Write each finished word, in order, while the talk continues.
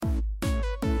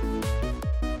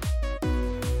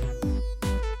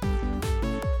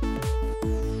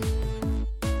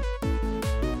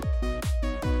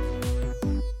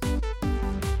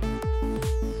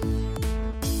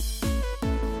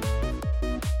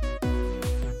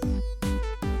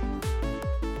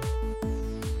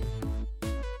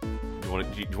Do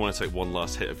you want to take one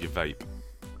last hit of your vape?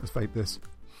 Let's vape this.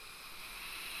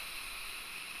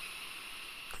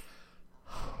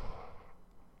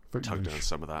 Tug down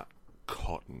some of that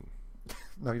cotton.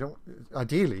 No, you don't.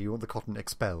 Ideally, you want the cotton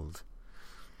expelled.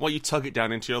 Well, you tug it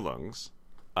down into your lungs,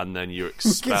 and then you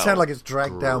expel. It sounds like it's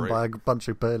dragged down by a bunch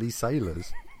of burly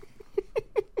sailors.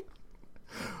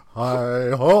 Hi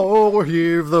ho,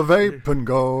 heave the vape and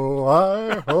go.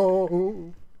 Hi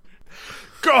ho.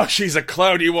 Gosh, he's a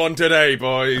cloudy one today,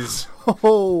 boys.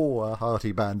 Oh, a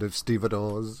hearty band of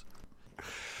stevedores.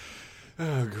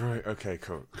 Oh, great. Okay,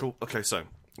 cool. Okay, so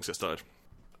let's get started.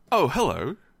 Oh,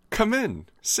 hello. Come in.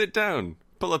 Sit down.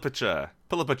 Pull up a chair,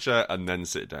 and then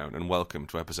sit down, and welcome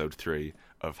to episode 3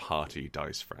 of Hearty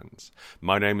Dice Friends.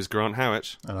 My name is Grant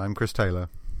Howitt. And I'm Chris Taylor.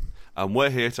 And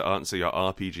we're here to answer your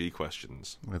RPG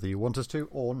questions. Whether you want us to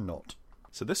or not.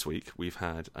 So this week, we've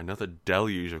had another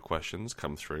deluge of questions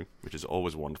come through, which is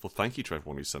always wonderful. Thank you to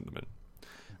everyone who sent them in.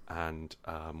 And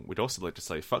we'd also like to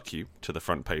say fuck you to the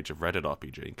front page of Reddit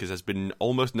RPG, because there's been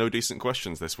almost no decent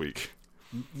questions this week.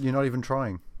 You're not even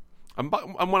trying. And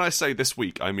when I say this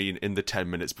week, I mean in the 10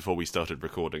 minutes before we started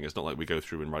recording. It's not like we go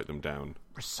through and write them down.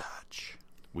 Research.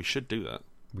 We should do that.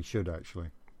 We should,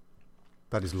 actually.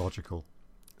 That is logical.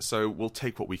 So we'll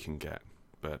take what we can get.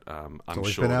 But I'm it's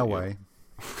always sure been our way.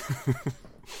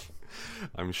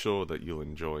 I'm sure that you'll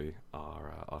enjoy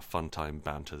our fun time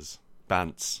banters.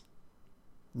 Bants.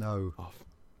 No. Oh,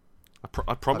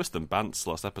 I promised them bants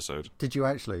last episode. Did you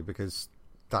actually? Because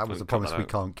that was a promise we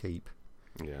can't keep.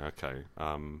 Yeah, okay.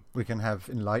 We can have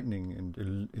enlightening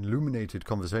and illuminated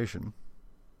conversation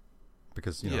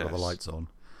because, you know, got the lights on.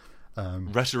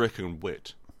 Rhetoric and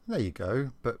wit. There you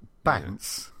go. But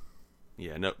bants.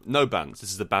 Yeah, no bants. This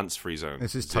is the bants-free zone.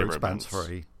 This is totes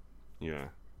bants-free. Yeah.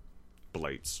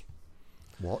 Blates.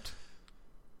 What?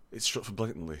 It's short for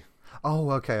blatantly. Oh,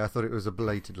 okay. I thought it was a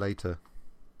belated later.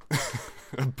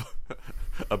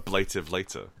 Ablative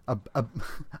later. A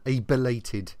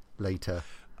belated later.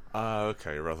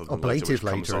 Okay, rather than ablative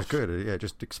later is good. Yeah, it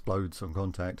just explodes on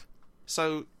contact.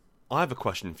 So, I have a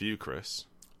question for you, Chris.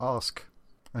 Ask,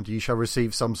 and you shall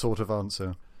receive some sort of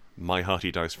answer. My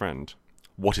hearty dice friend,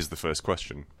 what is the first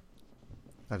question?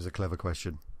 That is a clever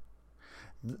question.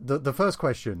 The first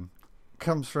question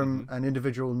comes from an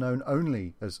individual known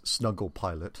only as Snuggle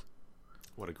Pilot.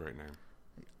 What a great name.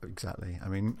 Exactly. I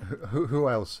mean, who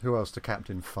else to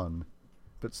Captain Fun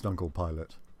but Snuggle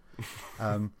Pilot?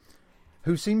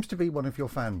 Who seems to be one of your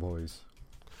fanboys.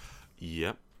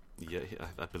 Yep. Yeah,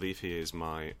 I believe he is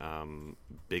my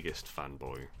biggest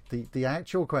fanboy. The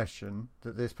actual question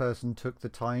that this person took the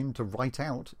time to write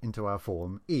out into our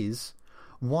forum is,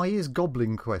 why is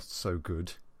Goblin Quest so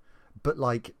good? But,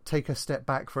 like, take a step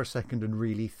back for a second and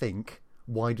really think,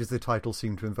 why does the title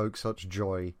seem to invoke such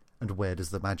joy, and where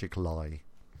does the magic lie?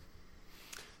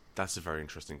 That's a very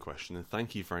interesting question, and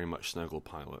thank you very much, Snuggle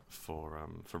Pilot, for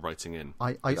writing in.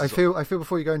 I feel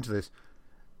before you go into this,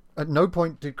 at no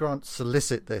point did Grant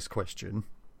solicit this question.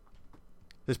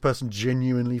 This person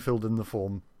genuinely filled in the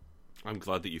form. I'm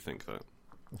glad that you think that.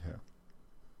 Yeah.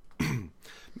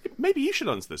 Maybe you should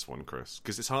answer this one, Chris,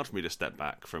 because it's hard for me to step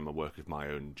back from a work of my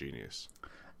own genius.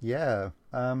 Yeah,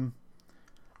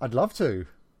 I'd love to,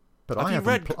 but I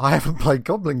haven't played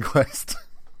Goblin Quest.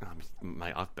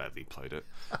 Mate, I've barely played it.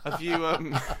 Have you?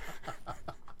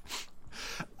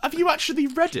 Have you actually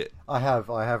read it? I have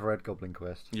read Goblin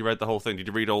Quest. You read the whole thing? Did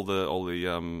you read all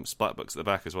the splat books at the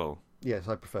back as well? Yes,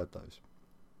 I preferred those.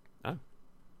 Oh,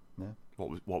 yeah.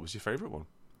 What was your favourite one?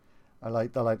 I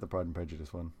like the Pride and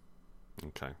Prejudice one.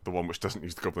 Okay, the one which doesn't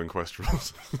use the Goblin Quest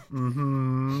rules.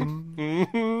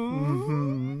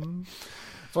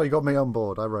 So you got me on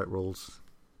board. I wrote rules.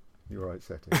 You're right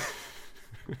setting.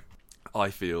 I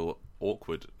feel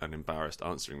awkward and embarrassed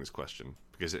answering this question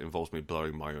because it involves me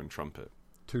blowing my own trumpet.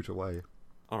 Toot away.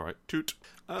 All right, toot.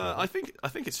 I think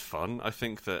it's fun. I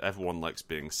think that everyone likes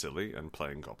being silly and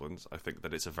playing goblins. I think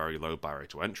that it's a very low barrier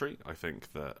to entry. I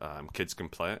think that kids can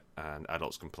play it and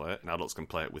adults can play it, and adults can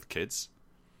play it with kids.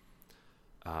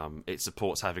 It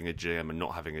supports having a GM and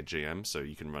not having a GM, so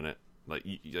you can run it. Like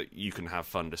you can have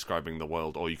fun describing the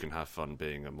world, or you can have fun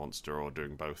being a monster, or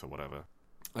doing both, or whatever.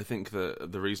 I think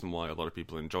that the reason why a lot of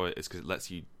people enjoy it is because it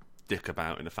lets you dick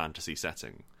about in a fantasy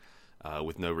setting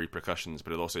with no repercussions,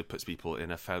 but it also puts people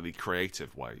in a fairly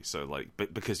creative way. So, like,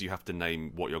 because you have to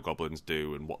name what your goblins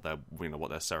do and what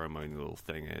their ceremonial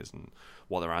thing is and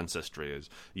what their ancestry is,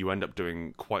 you end up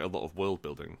doing quite a lot of world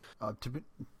building.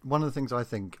 One of the things I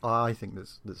think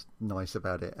that's nice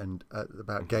about it and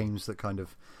about games that kind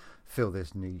of fill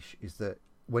this niche is that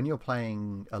when you're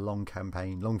playing a long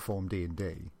campaign, long form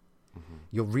D&D,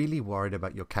 you're really worried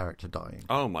about your character dying.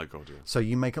 Oh my god, yeah. So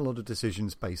you make a lot of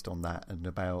decisions based on that and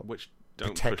about Which don't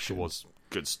push protection. towards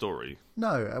good story.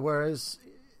 No, whereas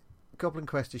Goblin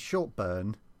Quest is short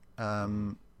burn,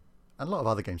 and a lot of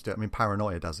other games do it. I mean,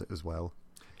 Paranoia does it as well.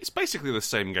 It's basically the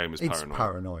same game as It's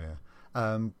Paranoia.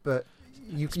 Paranoia, but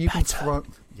you can throw,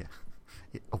 yeah,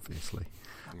 obviously,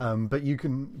 but you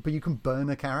can burn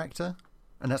a character,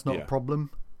 and that's not a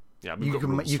problem. Yeah, You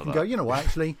can go, you know what,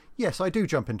 actually, yes, I do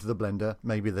jump into the blender.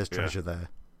 Maybe there's treasure there.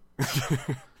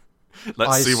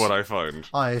 Let's see what I find.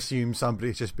 I assume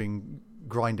somebody's just been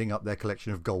grinding up their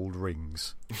collection of gold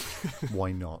rings.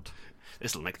 Why not?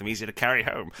 This will make them easier to carry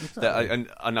home. Exactly.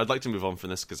 And I'd like to move on from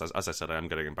this because, as I said, I am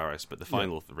getting embarrassed. But the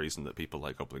final reason that people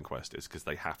like Goblin Quest is because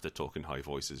they have to talk in high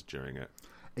voices during it.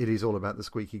 It is all about the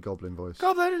squeaky goblin voice.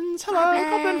 Goblins, hello,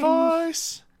 goblin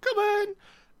voice, goblin.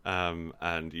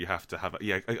 And you have to have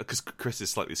because Chris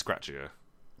is slightly scratchier.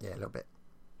 Yeah, a little bit.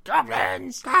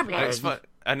 Goblins.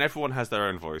 And everyone has their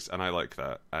own voice, and I like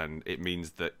that. And it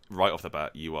means that right off the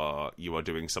bat, you are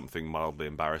doing something mildly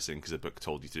embarrassing because a book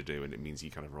told you to do, and it means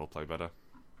you kind of roleplay better.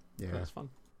 Yeah, so it's fun.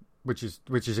 Which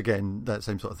is again that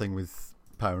same sort of thing with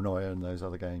Paranoia and those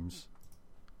other games,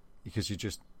 because you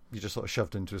just sort of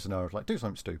shoved into a scenario of like, do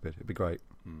something stupid. It'd be great.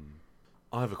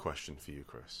 I have a question for you,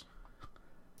 Chris.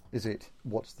 Is it?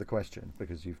 What's the question?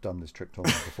 Because you've done this trick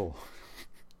tournament before.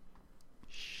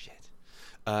 Shit.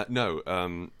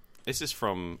 No. This is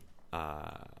from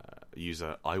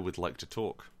user I Would Like to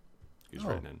Talk, who's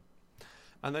written in.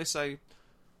 And they say,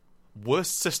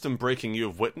 worst system breaking you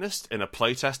have witnessed in a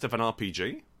playtest of an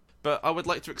RPG? But I would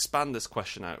like to expand this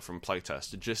question out from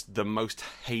playtest to just the most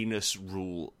heinous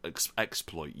rule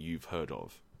exploit you've heard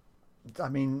of. I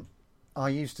mean, I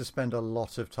used to spend a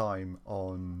lot of time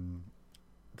on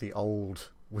the old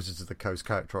Wizards of the Coast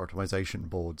character optimization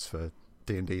boards for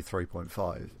D&D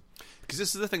 3.5. Because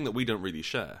this is the thing that we don't really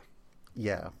share.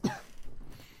 Yeah.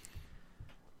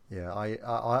 Yeah,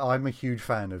 I'm a huge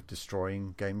fan of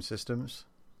destroying game systems,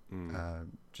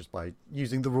 just by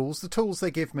using the rules, the tools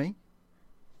they give me,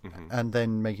 and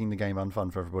then making the game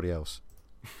unfun for everybody else.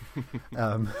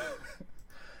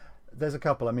 There's a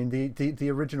couple. I mean, the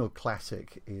original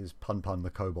classic is Pun Pun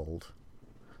the Kobold.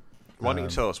 Why don't you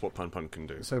tell us what Pun Pun can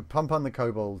do? So Pun Pun the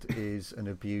Kobold is an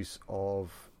abuse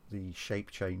of the shape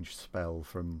change spell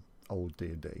from old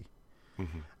D&D.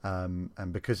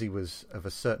 And because he was of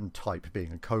a certain type,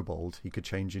 being a kobold, he could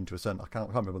change into a certain... I can't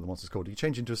remember what the monster's called. He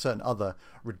changed into a certain other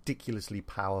ridiculously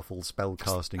powerful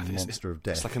spell-casting monster of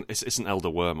death. It's an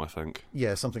elder worm, I think.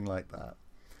 Yeah, something like that.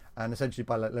 And essentially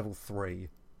by like level 3,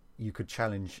 you could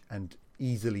challenge and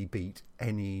easily beat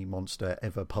any monster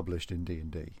ever published in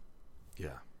D&D.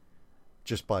 Yeah.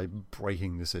 Just by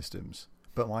breaking the systems.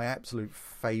 But my absolute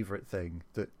favourite thing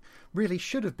that really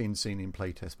should have been seen in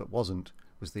playtest but wasn't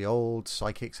was the old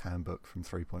Psychic's Handbook from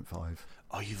 3.5.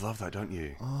 Oh, you love that, don't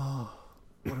you? Oh,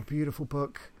 what a beautiful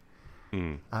book.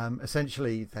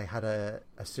 Essentially, they had a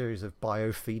series of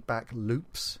biofeedback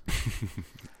loops.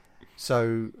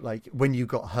 So, like, when you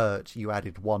got hurt, you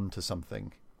added 1 to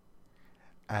something.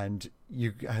 And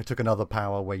you took another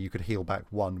power where you could heal back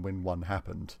 1 when 1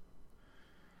 happened.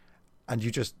 And you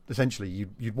just, essentially,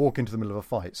 you'd walk into the middle of a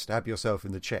fight, stab yourself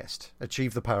in the chest,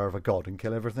 achieve the power of a god, and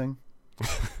kill everything.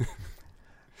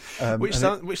 Which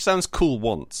sounds cool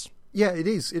once. Yeah, it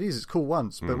is. It's cool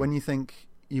once, but when you think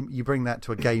you bring that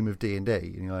to a game of D&D,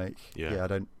 and you're like, I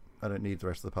don't need the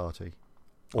rest of the party,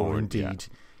 or indeed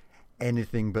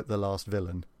anything but the last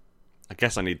villain. I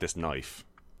guess I need this knife.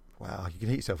 Wow, you can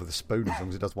hit yourself with a spoon as long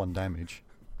as it does 1 damage.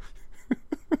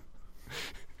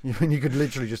 You could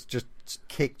literally just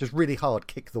kick, just really hard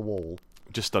kick the wall,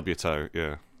 just stub your toe,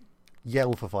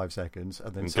 yell for 5 seconds,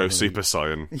 and then go Super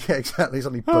Saiyan. Yeah, exactly.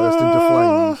 Suddenly burst into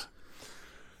flames.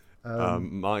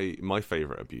 My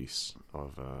favourite abuse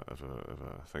of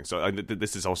a thing. So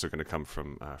this is also going to come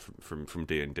from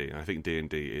D&D. And I think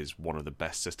D&D is one of the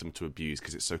best systems to abuse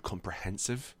because it's so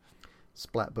comprehensive.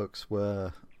 Splat books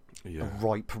were a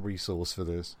ripe resource for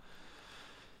this.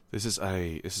 This is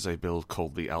a build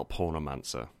called the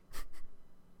Alpornomancer.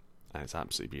 And it's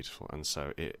absolutely beautiful. And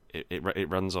so it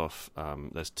runs off...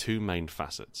 there's 2 main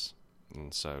facets.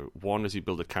 And so one is you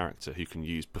build a character who can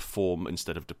use perform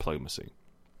instead of diplomacy.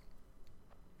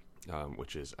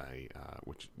 Which is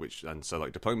and so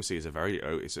like diplomacy is a very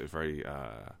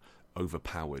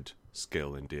overpowered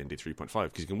skill in D&D 3.5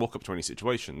 because you can walk up to any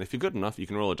situation. If you're good enough, you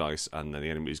can roll a dice and then the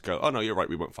enemies go, "Oh no, you're right,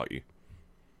 we won't fight you."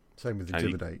 Same with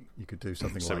Intimidate. You could do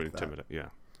something like that. Intimidate, yeah.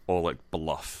 Or like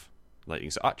bluff. Like you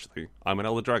can say, "Actually, I'm an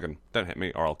elder dragon. Don't hit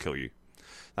me or I'll kill you."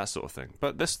 That sort of thing.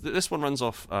 But this one runs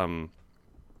off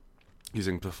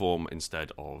using perform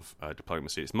instead of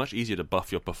diplomacy. It's much easier to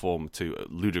buff your perform to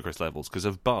ludicrous levels because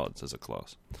of bards as a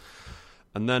class.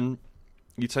 And then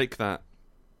you take that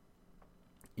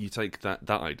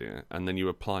idea and then you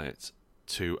apply it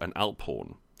to an alp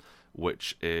horn,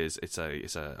 which is I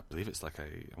believe it's like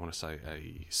a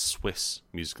Swiss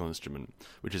musical instrument,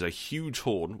 which is a huge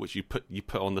horn which you put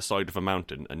on the side of a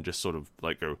mountain and just sort of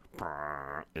like go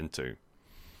into.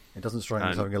 It doesn't strike me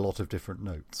as having a lot of different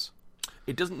notes.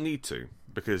 It doesn't need to,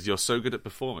 because you're so good at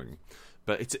performing.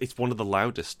 But it's one of the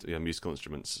loudest musical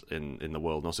instruments in the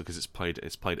world, and also because it's played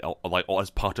like as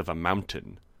part of a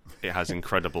mountain. It has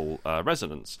incredible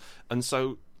resonance, and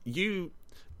so you,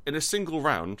 in a single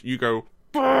round, you go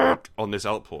on this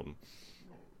alp horn.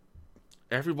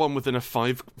 Everyone within a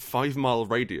 5-mile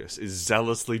radius is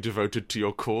zealously devoted to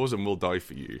your cause and will die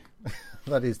for you.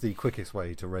 That is the quickest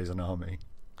way to raise an army.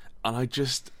 And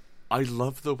I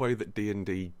love the way that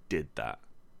D&D did that.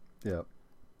 Yeah.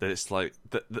 That it's like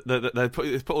they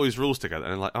put all these rules together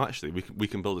and like, oh, actually we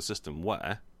can build a system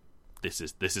where this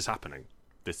is happening.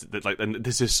 And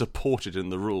this is supported in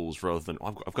the rules rather than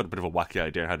I've got a bit of a wacky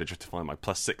idea how to justify my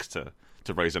 +6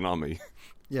 to raise an army.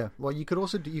 Yeah. Well, you could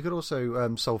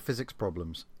also solve physics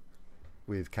problems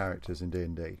with characters in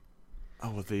D&D.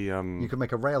 Oh, you could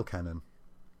make a rail cannon.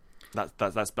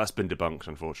 That's been debunked,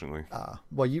 unfortunately.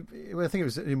 Well, I think it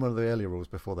was in one of the earlier rules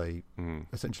before they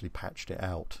essentially patched it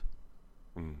out.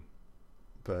 Mm.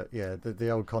 But yeah, the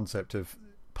old concept of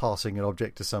passing an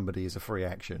object to somebody is a free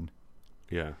action.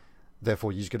 Yeah.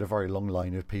 Therefore, you just get a very long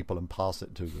line of people and pass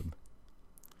it to them.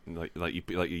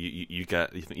 You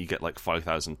get like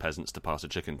 5,000 peasants to pass a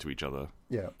chicken to each other.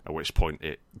 Yeah. At which point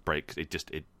it breaks.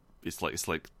 It's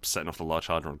like setting off the Large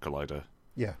Hadron Collider.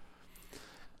 Yeah.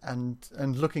 And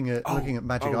looking at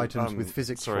magic items with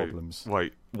physics problems.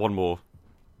 Wait, one more.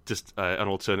 Just an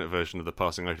alternate version of the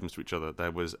passing items to each other.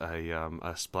 There was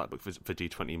a splat book for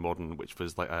D20 Modern, which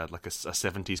was like a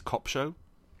 70s cop show.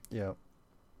 Yeah.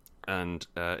 And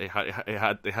it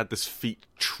had this feat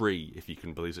tree, if you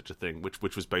can believe such a thing, which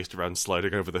was based around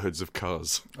sliding over the hoods of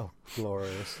cars. Oh,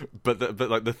 glorious! But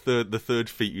the third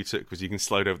feat you took was you can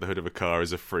slide over the hood of a car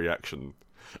as a free action.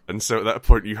 And so at that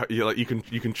point, you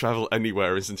can travel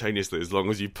anywhere instantaneously as long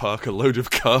as you park a load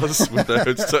of cars with their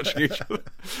hoods touching each other.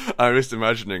 I'm just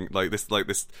imagining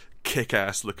this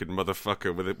kick-ass looking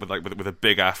motherfucker with a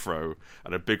big afro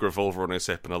and a big revolver on his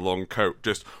hip and a long coat,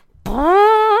 just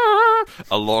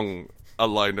along a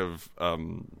line of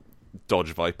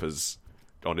Dodge Vipers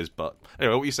on his butt.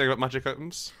 Anyway, what were you saying about magic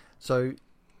items? So,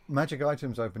 magic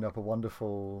items opened up a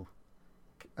wonderful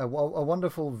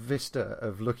vista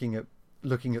of looking at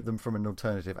them from an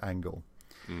alternative angle.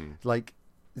 Like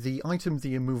the item,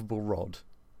 the immovable rod,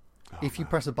 if you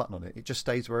press a button on it, it just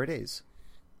stays where it is.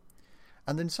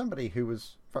 And then somebody who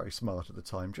was very smart at the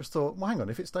time just thought, well, hang on,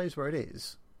 if it stays where it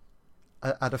is,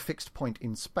 at a fixed point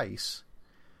in space,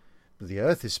 the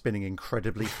Earth is spinning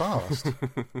incredibly fast.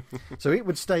 So it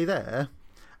would stay there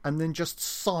and then just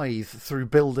scythe through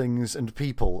buildings and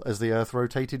people as the Earth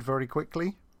rotated very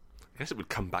quickly. I guess it would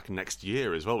come back next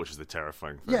year as well, which is the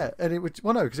terrifying thing. Yeah, and it would...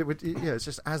 Well, no, because it's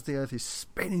just as the Earth is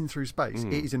spinning through space,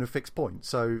 it is in a fixed point.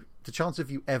 So the chance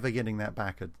of you ever getting that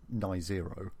back are nigh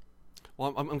zero.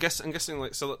 Well, I'm guessing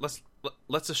like, so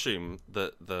let's assume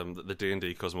that the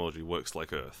D&D cosmology works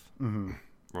like Earth,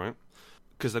 right?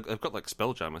 Because they've got like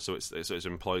Spelljammer, so it's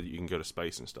implied that you can go to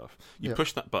space and stuff. You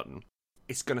push that button,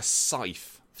 it's going to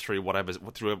scythe through whatever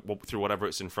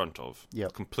it's in front of.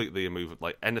 Yep. Completely immovable.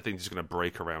 Like anything's just going to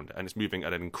break around it, and it's moving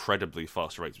at an incredibly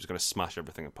fast rate. So it's going to smash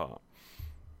everything apart.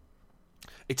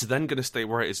 It's then going to stay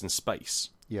where it is in space.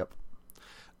 Yep.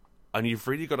 And you've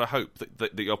really got to hope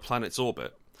that your planet's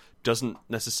orbit doesn't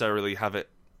necessarily have it,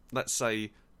 let's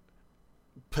say,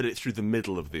 put it through the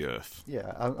middle of the Earth.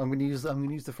 Yeah, I'm going to use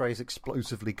the phrase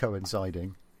explosively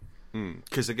coinciding.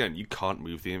 Because again, you can't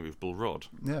move the immovable rod.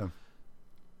 Yeah.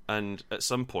 And at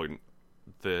some point,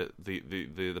 the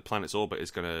planet's orbit is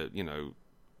going to,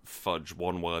 fudge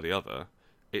one way or the other.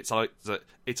 It's either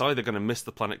going to miss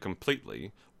the planet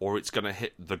completely, or it's going to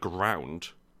hit the ground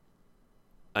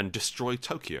and destroy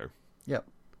Tokyo. Yep.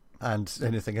 And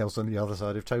anything else on the other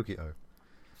side of Tokyo.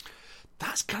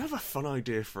 That's kind of a fun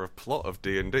idea for a plot of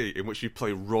D&D in which you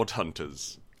play rod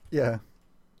hunters. Yeah.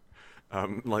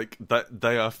 Like that,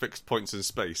 they are fixed points in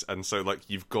space, and so like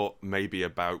you've got maybe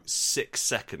about 6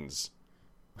 seconds.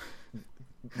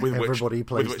 Everybody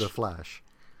plays the Flash.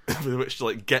 With which to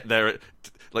like get there,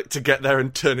 to get there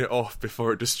and turn it off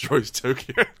before it destroys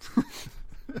Tokyo.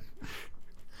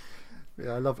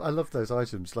 Yeah, I love those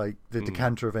items, like the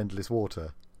decanter of endless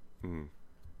water.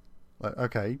 Like,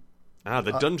 okay,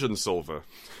 The dungeon solver.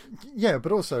 Yeah,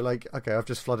 but also, like, okay, I've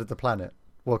just flooded the planet.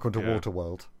 Welcome to Yeah.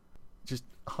 Waterworld. Just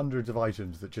hundreds of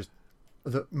items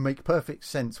that make perfect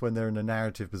sense when they're in a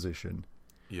narrative position.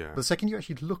 Yeah. But the second you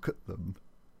actually look at them,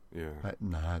 Yeah.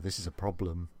 nah, this is a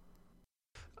problem.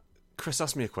 Chris,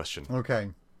 ask me a question.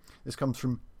 Okay, this comes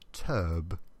from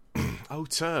Turb. Oh,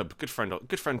 Turb. Good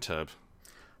friend Turb.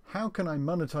 How can I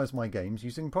monetize my games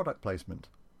using product placement?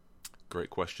 Great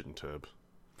question, Turb.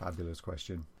 Fabulous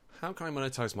question. How can I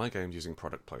monetize my games using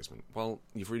product placement? Well,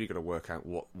 you've really got to work out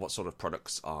what sort of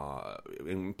products are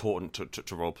important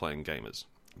to role-playing gamers.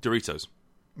 Doritos.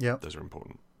 Yeah. Those are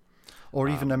important. Or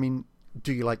even, I mean,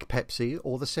 do you like Pepsi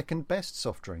or the second best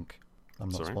soft drink? I'm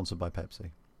not Sorry? sponsored by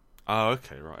Pepsi. Oh,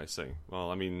 okay, right, I see.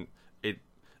 Well, I mean, it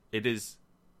is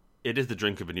the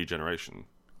drink of a new generation.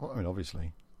 Well, I mean,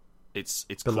 obviously. It's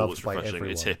Beloved cool, it's by refreshing,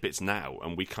 it's everyone. hip, it's now,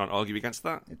 and we can't argue against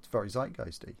that. It's very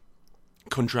zeitgeisty.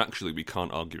 Contractually, we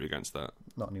can't argue against that.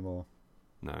 Not anymore,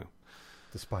 No.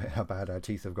 despite how bad our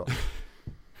teeth have gotten.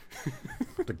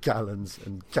 The gallons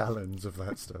and gallons of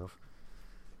that stuff.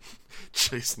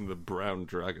 Chasing the brown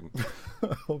dragon.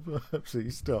 Oh,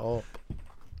 Pepsi, stop.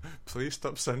 Please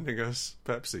stop sending us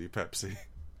Pepsi.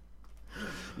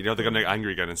 You know they're going to get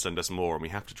angry again and send us more, and we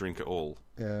have to drink it all.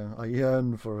 Yeah, I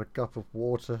yearn for a cup of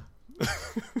water.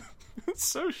 It's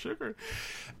so sugary.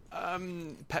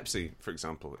 Pepsi, for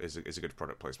example, is a good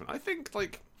product placement. I think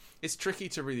it's tricky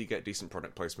to really get decent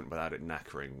product placement without it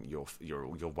knackering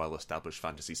your well-established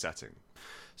fantasy setting.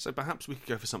 So perhaps we could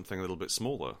go for something a little bit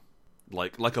smaller,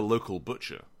 like a local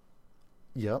butcher.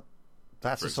 Yep.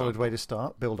 That's For a solid example. way to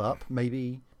start. Build up.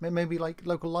 Maybe like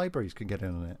local libraries could get in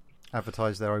on it.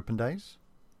 Advertise their open days.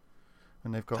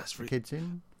 And they've got That's kids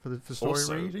in for story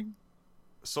Also- reading.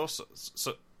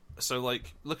 So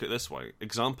like, look at it this way.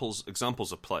 Examples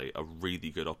of play are really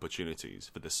good opportunities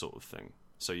for this sort of thing.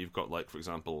 So you've got, like, for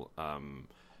example,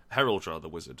 Heraldra the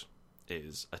wizard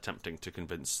is attempting to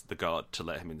convince the guard to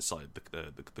let him inside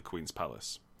the Queen's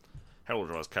palace.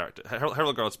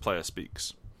 Heraldgar's player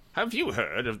speaks. Have you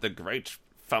heard of the great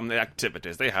family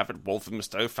activities they have at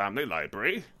Walthamstow Family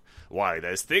Library? Why,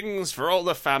 there's things for all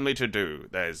the family to do.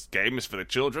 There's games for the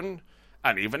children,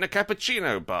 and even a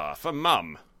cappuccino bar for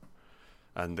Mum.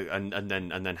 And then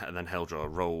Heldra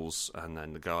rolls, and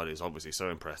then the guard is obviously so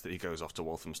impressed that he goes off to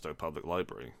Walthamstow Public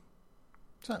Library.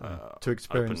 Exactly. To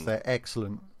experience open- their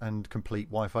excellent and complete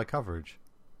Wi-Fi coverage.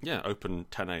 Yeah, open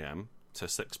 10 a.m. to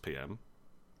 6 p.m.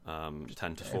 10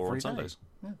 to 4 Every on day. Sundays.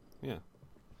 Yeah. Yeah.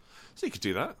 So you could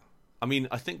do that. I mean,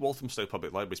 I think Walthamstow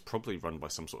Public Library is probably run by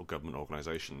some sort of government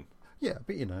organisation. Yeah,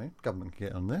 but government can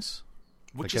get on this.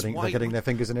 Which they're is getting their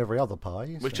fingers in every other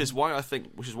pie. Which is why I think.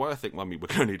 I mean, we're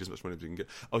going to need as much money as we can get.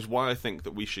 Is why I think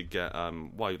that we should get.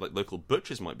 Why local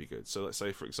butchers might be good. So let's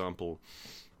say, for example,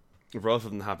 rather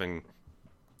than having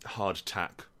hard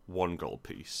tack 1 gold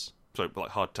piece, so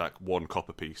like hard tack 1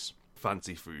 copper piece,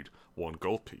 fancy food 1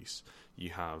 gold piece,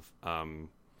 you have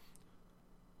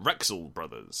Rexel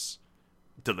Brothers.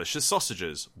 Delicious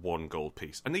sausages, 1 gold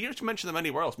piece. And you don't mention them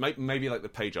anywhere else. Maybe like the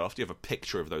page after, you have a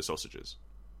picture of those sausages.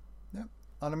 Yeah.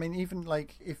 And I mean, even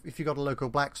like if you got a local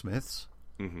blacksmiths,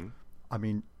 Mm-hmm. I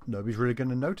mean, nobody's really going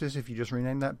to notice if you just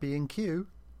rename that B&Q.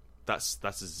 That's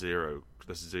a zero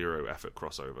effort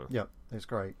crossover. Yeah, it's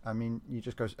great. I mean, you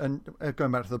just go and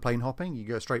going back to the plane hopping, you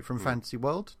go straight from Fantasy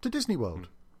World to Disney World.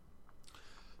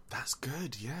 That's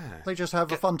good, yeah. They just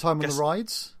have a fun time on the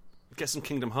rides. Get some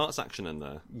Kingdom Hearts action in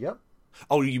there. Yep.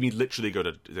 Oh, you mean literally go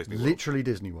to Disney World? Literally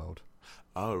Disney World.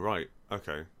 Oh, right.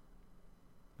 Okay.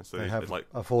 So They have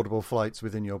affordable flights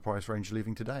within your price range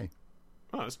leaving today.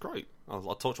 Oh, that's great.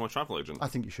 I'll talk to my travel agent. I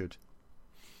think you should.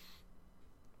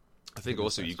 I think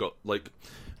also you got,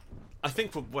 I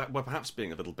think we're perhaps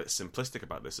being a little bit simplistic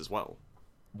about this as well.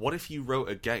 What if you wrote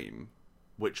a game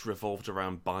which revolved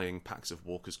around buying packs of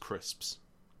Walker's Crisps?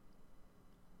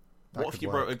 That What if could you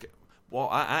work. wrote a... Well,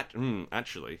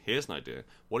 actually, here's an idea.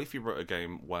 What if you wrote a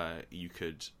game where you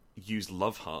could use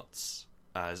love hearts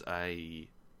as a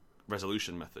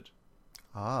resolution method?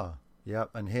 Ah, yeah,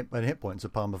 and hit points are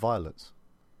Palmer Violets.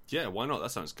 Yeah, why not?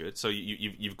 That sounds good. So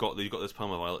you've got those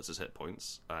Palmer Violets as hit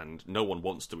points, and no one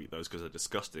wants to eat those because they're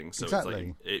disgusting. So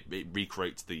Exactly. it's like it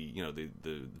recreates the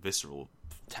visceral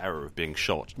terror of being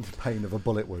shot. The pain of a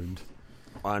bullet wound.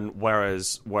 And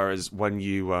whereas when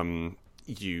you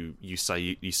say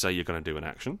you're going to do an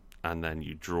action, and then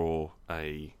you draw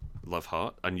a love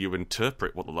heart, and you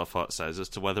interpret what the love heart says as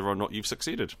to whether or not you've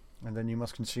succeeded, And then you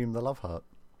must consume the love heart.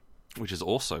 which is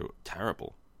also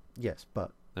terrible. Yes,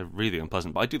 but They're really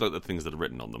unpleasant, but I do like the things that are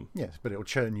written on them. yes, but it'll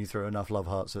churn you through enough love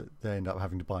hearts that they end up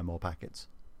having to buy more packets.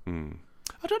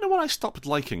 I don't know when I stopped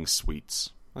liking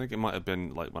sweets. I think it might have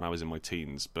been like when I was in my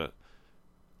teens, but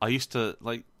I used to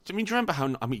like. I mean, do you remember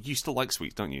how? I mean, you still like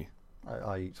sweets, don't you?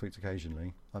 I eat sweets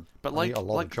occasionally. But I eat a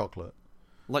lot of chocolate.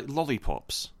 Like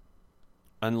lollipops,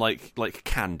 and like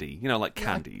candy. You know, like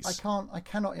candies. I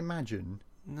cannot imagine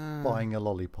buying a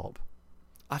lollipop.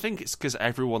 I think it's because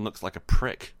everyone looks like a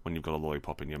prick when you've got a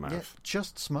lollipop in your mouth. Yeah,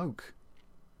 just smoke.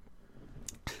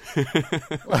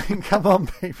 Like, come on,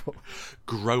 people.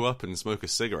 Grow up and smoke a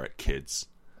cigarette, kids.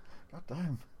 God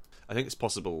damn. I think it's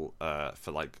possible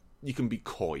for like you can be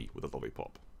coy with a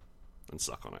lollipop and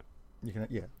suck on it. You can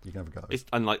have a go.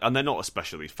 And they're not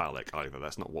especially phallic either.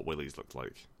 That's not what willies look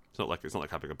like. It's not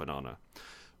like having a banana.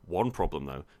 One problem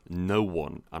though, no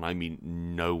one, and I mean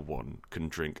no one, can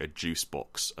drink a juice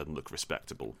box and look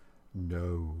respectable.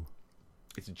 No.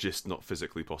 It's just not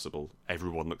physically possible.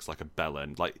 Everyone looks like a bell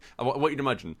end. Like, I want you to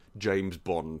imagine James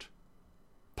Bond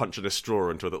punching a straw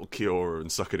into a little Kiora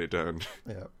and sucking it down.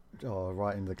 Yeah. Oh,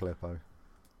 right in the clippo.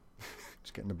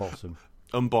 Just getting the bottom.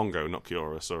 Umbongo, not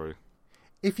Kiora, sorry.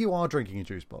 If you are drinking a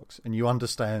juice box and you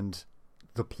understand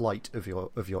the plight of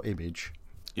your image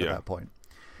at that point,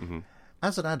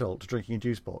 as an adult drinking a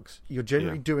juice box, you're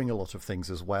generally doing a lot of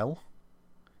things as well.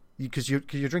 Because you're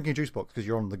drinking a juice box because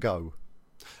you're on the go.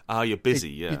 You're busy,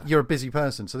 You're a busy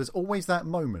person, so there's always that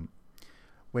moment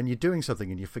when you're doing something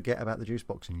and you forget about the juice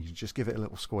box and you just give it a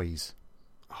little squeeze.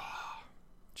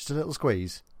 Just a little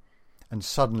squeeze, and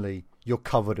suddenly you're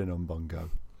covered in umbongo.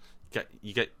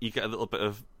 You get a little bit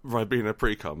of Ribena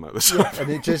pre-cum at the side. Yeah, and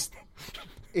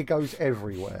it goes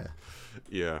everywhere.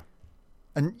 Yeah.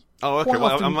 And okay. Well,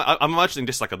 often, I'm imagining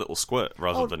just like a little squirt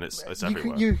rather than it's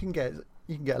everywhere. You can get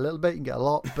a little bit, you can get a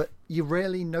lot, but you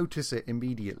rarely notice it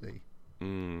immediately.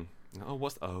 Oh,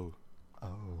 what's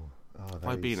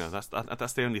Ribena.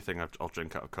 That's the only thing I'll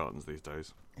drink out of cartons these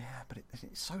days. Yeah, but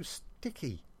it's so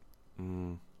sticky.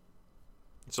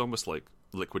 It's almost like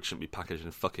liquid shouldn't be packaged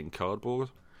in fucking cardboard.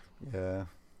 Yeah.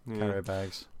 Carrier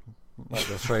bags, like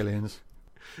the Australians.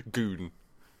 Goon.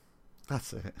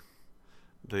 That's it.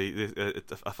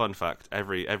 A fun fact: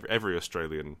 every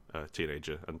Australian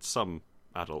teenager and some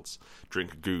adults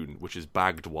drink Goon, which is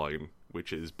bagged wine,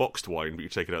 which is boxed wine, but you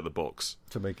take it out of the box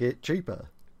to make it cheaper.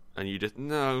 And you just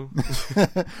no.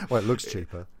 Well, it looks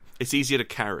cheaper. It's easier to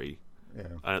carry. Yeah.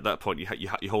 And at that point, you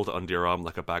hold it under your arm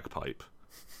like a bagpipe,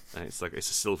 and it's a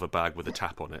silver bag with a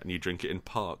tap on it, and you drink it in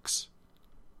parks.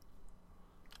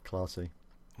 Classy.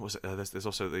 What was it? There's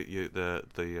also the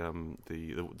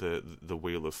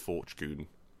Wheel of Fortune,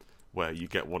 where you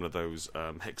get one of those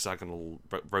hexagonal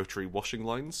rotary washing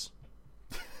lines,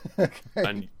 okay.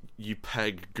 And you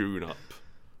peg Goon up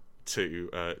to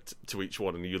each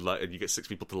one, and you get 6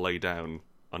 people to lay down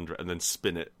under it, and then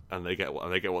spin it, and they get what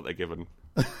they're given.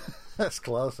 That's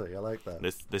classy. I like that.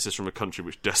 This is from a country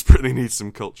which desperately needs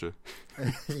some culture.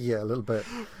 Yeah, a little bit.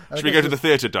 Should we go to the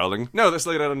theatre, darling? No, let's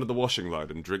lay down under the washing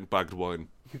line and drink bagged wine.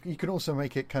 You can also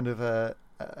make it kind of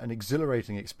an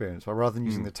exhilarating experience, where rather than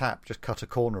using the tap, just cut a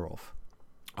corner off.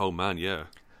 Oh man, yeah.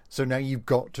 So now you've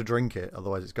got to drink it,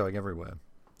 otherwise it's going everywhere.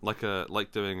 Like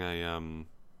doing a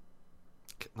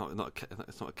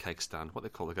it's not a keg stand. What they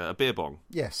call a beer bong.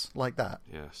 Yes, like that.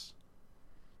 Yes.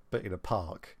 But in a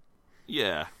park.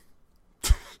 Yeah.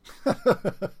 It's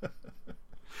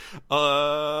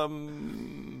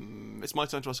my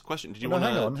turn to ask a question. Did you want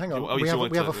to... Hang on. We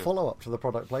have a follow-up to the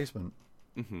product placement.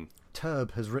 Mm-hmm.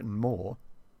 Turb has written more.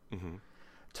 Mm-hmm.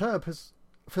 Turb has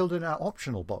filled in our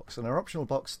optional box, and our optional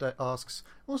box asks,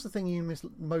 what's the thing you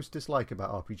most dislike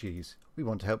about RPGs? We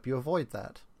want to help you avoid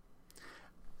that.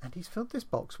 And he's filled this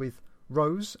box with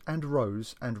rows and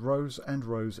rows and rows and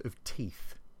rows of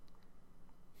teeth.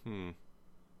 I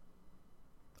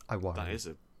worry.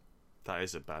 That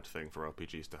is a bad thing for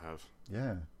RPGs to have.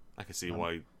 Yeah. I can see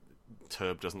why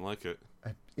Turb doesn't like it.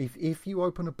 If you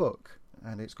open a book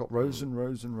and it's got rows and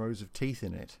rows and rows of teeth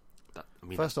in it,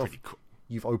 first off,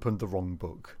 you've opened the wrong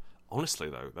book. Honestly,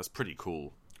 though, that's pretty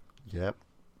cool. Yep.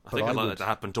 I think I'd like that to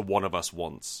happen to one of us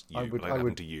once.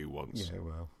 Happen to you once. Yeah,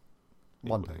 well,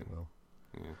 one day it will.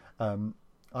 Yeah.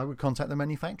 I would contact the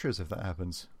manufacturers if that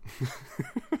happens.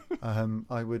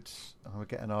 I would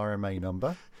get an RMA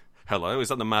number. Hello, is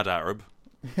that the Mad Arab?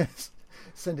 Yes.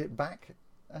 Send it back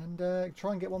and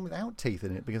try and get one without teeth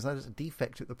in it, because that is a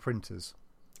defect at the printers.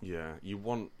 Yeah, you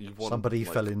want somebody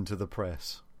fell into the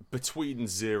press. Between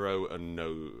 0 and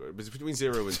 2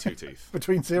 teeth.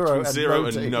 Between zero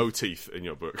and no teeth in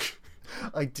your book.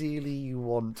 Ideally, you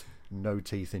want no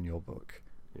teeth in your book.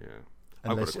 Yeah.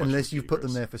 Unless you put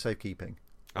them there for safekeeping.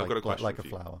 I've got a question like for a you.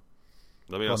 flower.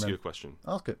 Let me ask you a question.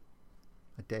 Ask it.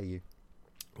 I dare you.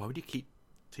 Why would you keep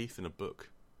teeth in a book?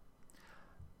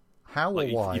 How or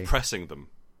why? You're pressing them.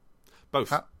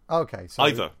 Both. Okay.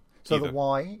 Either. The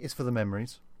why is for the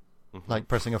memories. like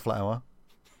pressing a flower.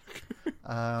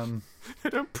 They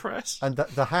don't press. And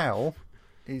the how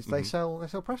is they sell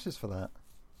presses for that.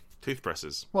 Tooth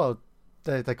presses. Well,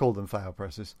 they call them flower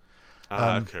presses.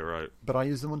 Okay, right. But I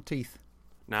use them on teeth.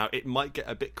 Now, it might get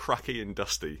a bit cracky and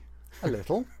dusty. A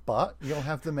little, but you'll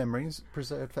have the memories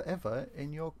preserved forever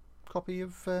in your copy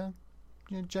of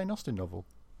your Jane Austen novel.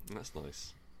 That's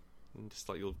nice. And just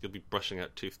like you'll be brushing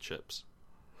out tooth chips.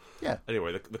 Yeah.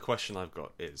 Anyway, the question I've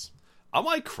got is, am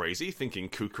I crazy thinking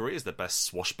kukri is the best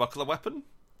swashbuckler weapon?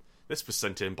 This was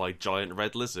sent in by Giant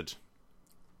Red Lizard.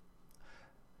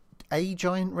 A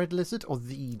giant red lizard or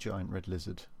the giant red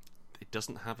lizard? It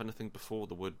doesn't have anything before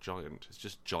the word giant. It's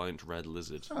just Giant Red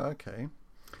Lizard. Oh, okay.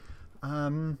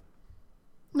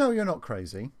 No, you're not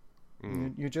crazy.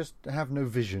 You just have no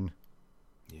vision.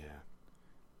 Yeah.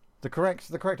 The correct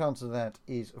answer to that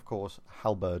is, of course,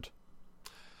 halberd.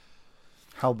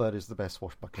 Halberd is the best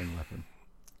swashbuckling weapon.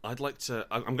 I'm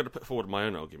going to put forward my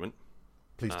own argument.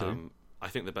 Please do. I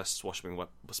think the best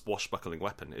swashbuckling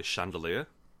weapon is chandelier.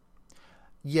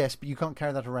 Yes, but you can't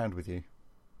carry that around with you.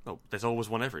 Oh, there's always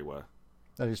one everywhere.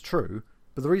 That is true.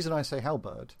 But the reason I say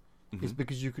halberd is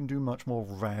because you can do much more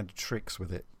rad tricks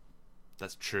with it.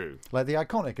 That's true. Like the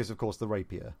iconic is, of course, the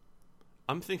rapier.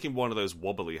 I'm thinking one of those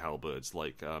wobbly halberds,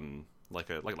 like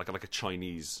a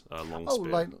Chinese long Oh,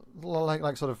 spear.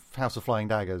 like sort of House of Flying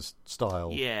Daggers style.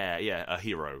 Yeah, a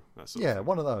hero.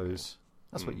 One of those.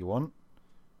 That's what you want.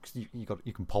 Because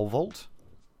you can pole vault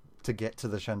to get to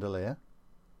the chandelier.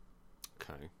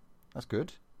 Okay. That's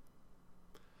good.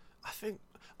 I think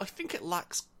it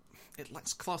lacks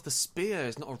class. The spear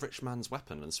is not a rich man's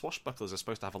weapon, and swashbucklers are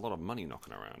supposed to have a lot of money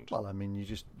knocking around. Well, I mean, you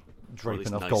just drape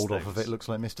enough nice gold things. off of it, looks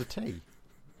like Mr. T.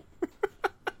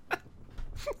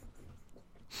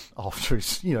 After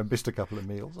he's, missed a couple of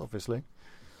meals, obviously.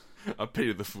 I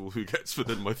pity the fool who gets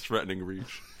within my threatening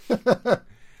reach. Those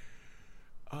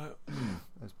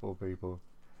poor people.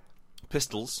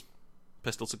 Pistols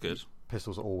are good.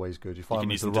 Pistols are always good. You find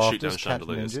them use into them the to shoot down rafters, catch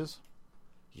chandeliers. ninjas.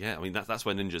 Yeah, I mean that's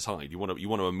where ninjas hide. You want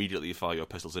to immediately fire your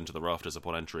pistols into the rafters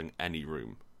upon entering any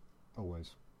room.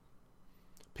 Always.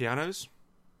 Pianos?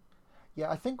 Yeah,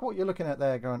 I think what you're looking at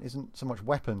there, Grant, isn't so much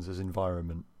weapons as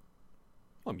environment.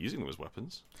 Well, I'm using them as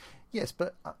weapons. Yes,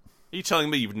 but Are you telling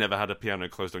me you've never had a piano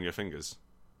closed on your fingers?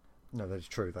 no, that is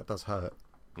true. That does hurt.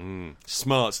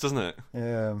 Smarts, doesn't it?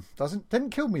 Yeah,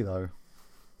 didn't kill me though.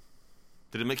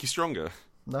 Did it make you stronger?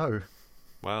 No,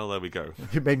 Well, there we go.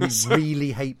 it made me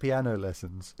really hate piano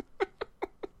lessons.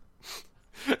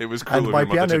 It was cruel And of my your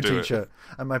mother piano to do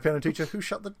teacher, who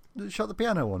shut the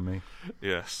piano on me. it.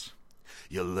 Yes.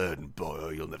 You'll learn, boy,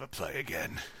 or you'll never play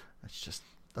again. I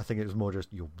think it was more just,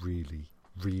 you're really,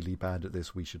 really bad at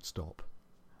this. We should stop.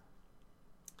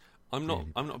 I'm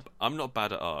not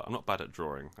bad at art. I'm not bad at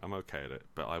drawing. I'm okay at it.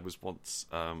 But I was once,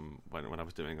 when I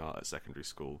was doing art at secondary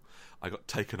school, I got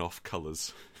taken off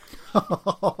colours.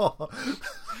 I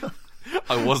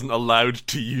wasn't allowed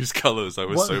to use colours. I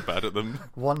was so bad at them.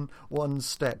 One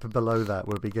step below that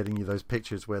would be getting you those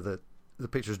pictures where the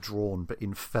picture's drawn but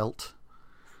in felt,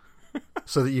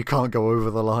 so that you can't go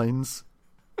over the lines.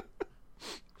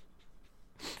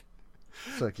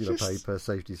 Circular paper,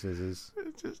 safety scissors.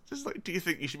 Just like, do you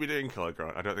think you should be doing colour,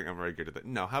 Grant? I don't think I'm very good at it.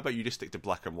 No, how about you just stick to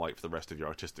black and white for the rest of your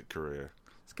artistic career?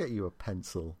 Let's get you a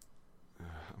pencil. I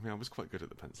mean, I was quite good at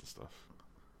the pencil stuff.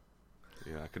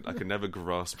 Yeah, I could never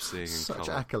grasp seeing in Such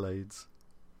colour. accolades.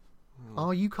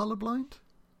 Are you colourblind?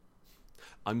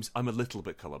 I'm a little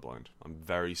bit colourblind. I'm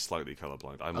very slightly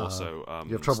colourblind. I'm also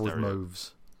You have trouble with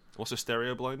mauves. Also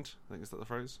stereo blind. I think is that the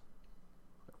phrase?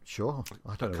 Sure.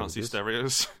 I don't know. Can't what see it is.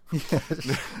 stereos.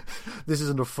 This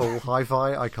isn't a full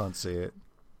hi-fi. I can't see it.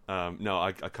 No,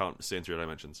 I can't see in 3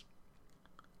 dimensions.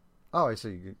 Oh, I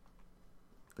see.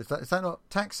 Is that not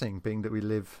taxing, being that we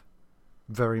live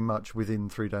very much within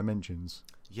 3 dimensions?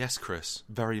 Yes, Chris,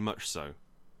 very much so.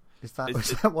 Is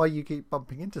that why you keep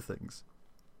bumping into things?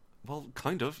 Well,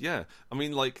 kind of, yeah. I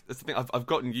mean, like, that's the thing. I've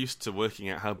gotten used to working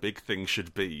out how big things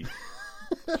should be.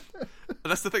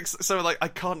 That's the thing. So, like, I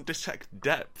can't detect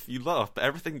depth. You laugh, but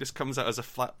everything just comes out as a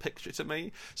flat picture to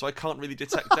me. So I can't really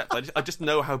detect depth. I just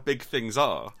know how big things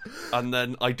are, and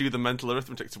then I do the mental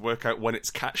arithmetic to work out when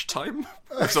it's catch time.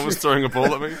 If someone's throwing a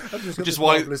ball at me, I've just got which is this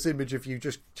why. marvelous image of you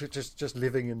just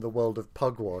living in the world of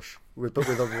pugwash, but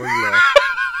with a ruler.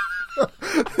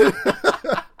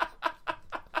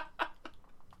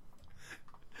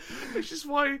 Which is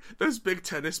why those big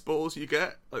tennis balls you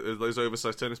get, like those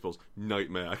oversized tennis balls,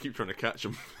 nightmare. I keep trying to catch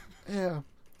them. Yeah.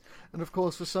 And of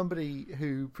course, for somebody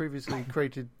who previously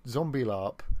created Zombie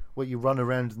LARP, where you run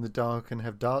around in the dark and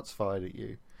have darts fired at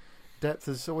you, depth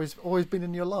has always been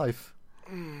in your life.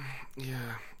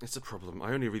 Yeah, it's a problem.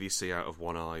 I only really see out of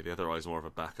one eye. The other eye's more of a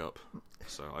backup,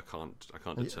 so I can't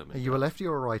determine. Are you a lefty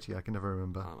or a righty? I can never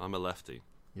remember. I'm a lefty.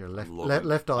 You're a I'm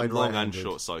left-eyed, long right-handed. and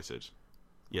short-sighted.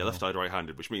 Yeah, left-eyed,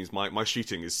 right-handed, which means my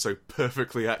shooting is so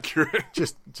perfectly accurate.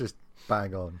 Just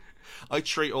bang on. I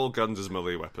treat all guns as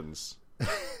melee weapons.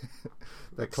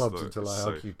 They're clubs until I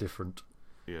argue different.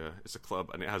 Yeah, it's a club,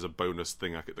 and it has a bonus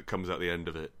thing that comes out the end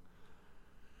of it.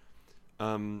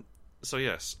 So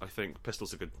yes, I think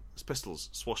pistols are good. Pistols,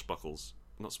 swashbuckles.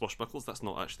 Not swashbuckles, that's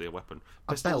not actually a weapon.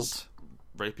 Pistols, a belt.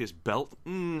 Rapiers, belt.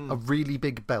 A really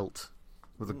big belt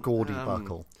with a gaudy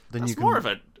buckle. Then That's you can... more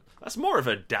of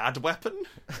a dad weapon.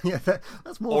 Yeah,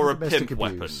 that's more Or of a domestic pimp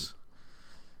abuse. weapon.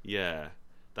 Yeah.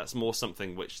 That's more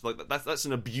something which, like, that's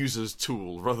an abuser's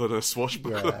tool rather than a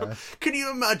swashbuckler. Yeah. Can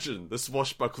you imagine the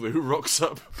swashbuckler who rocks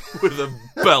up with a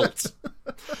belt?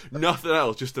 Nothing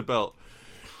else, just a belt.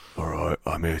 Alright,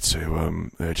 I'm here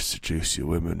to seduce your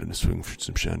women and swing from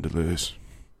some chandeliers.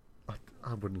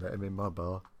 I wouldn't let him in my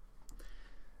bar.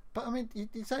 But I mean, you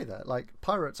say that, like,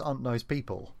 pirates aren't nice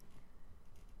people.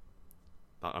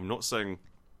 I'm not saying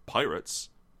pirates,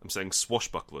 I'm saying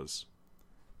swashbucklers.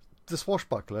 The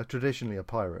swashbuckler, traditionally a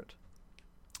pirate.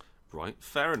 Right,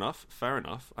 fair enough.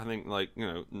 I think, like,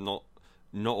 not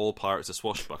all pirates are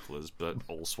swashbucklers, but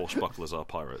all swashbucklers are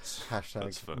pirates.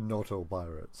 Hashtag not all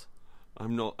pirates.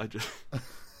 I'm not. I just.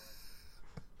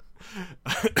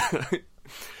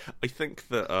 I think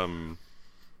that.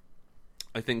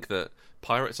 I think that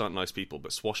pirates aren't nice people,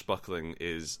 but swashbuckling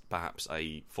is perhaps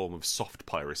a form of soft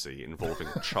piracy involving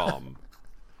charm.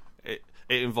 It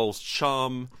involves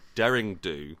charm, daring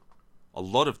do, a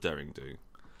lot of daring do.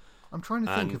 I'm trying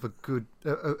to think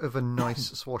of a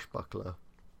nice swashbuckler.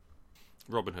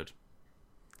 Robin Hood.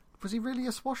 Was he really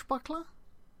a swashbuckler?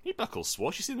 He buckles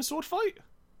swash. You see him sword fight?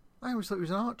 I always thought he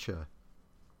was an archer.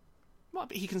 Might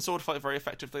be he can sword fight very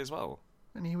effectively as well.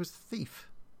 And he was a thief.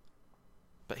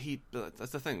 But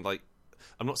that's the thing, like,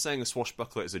 I'm not saying a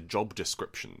swashbuckler is a job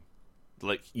description.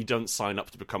 Like, you don't sign up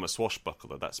to become a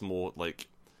swashbuckler. That's more like,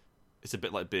 it's a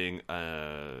bit like being,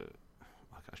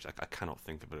 actually, I cannot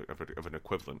think of an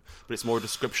equivalent. But it's more a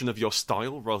description of your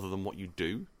style rather than what you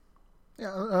do.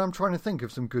 Yeah, I'm trying to think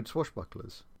of some good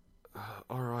swashbucklers.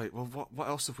 Alright, well, what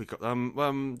else have we got?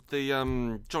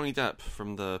 The Johnny Depp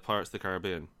from the Pirates of the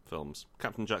Caribbean films.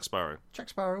 Captain Jack Sparrow. Jack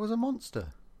Sparrow was a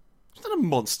monster. He's not a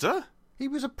monster! He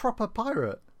was a proper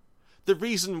pirate. The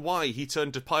reason why he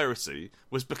turned to piracy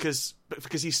was because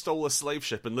he stole a slave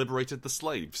ship and liberated the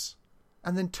slaves.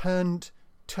 And then turned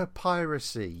to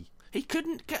piracy. He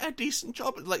couldn't get a decent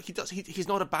job. Like, he's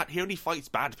not a bad... He only fights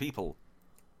bad people.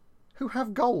 Who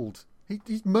have gold.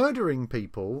 He's murdering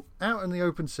people out in the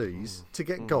open seas to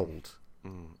get gold.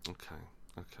 Okay.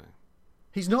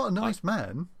 He's not a nice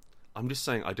man. I'm just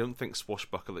saying, I don't think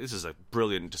swashbuckling... This is a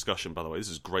brilliant discussion, by the way. This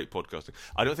is great podcasting.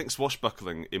 I don't think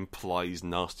swashbuckling implies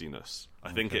nastiness.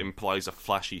 I think it implies a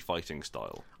flashy fighting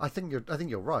style. I think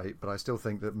you're right, but I still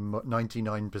think that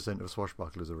 99% of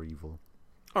swashbucklers are evil.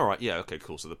 All right, yeah, okay,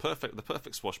 cool. So the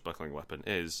perfect swashbuckling weapon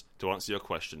is, to answer your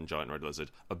question, Giant Red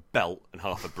Lizard, a belt and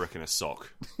half a brick in a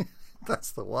sock.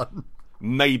 That's the one.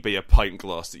 Maybe a pint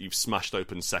glass that you've smashed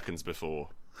open seconds before.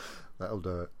 That'll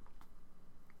do it.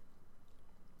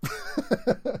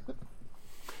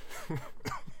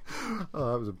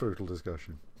 Oh, that was a brutal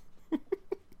discussion.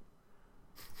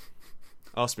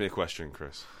 Ask me a question,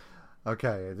 Chris.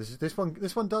 Okay, this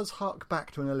one does hark back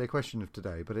to an earlier question of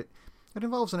today, but it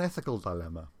involves an ethical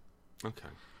dilemma. Okay.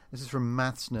 This is from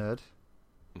Maths Nerd,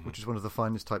 which is one of the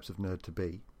finest types of nerd to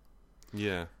be.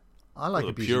 Yeah. I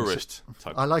like purist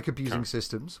type. I like abusing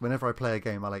systems. Whenever I play a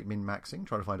game, I like min-maxing,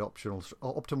 trying to find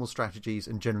optimal strategies,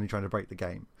 and generally trying to break the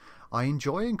game. I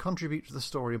enjoy and contribute to the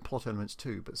story and plot elements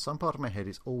too, but some part of my head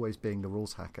is always being the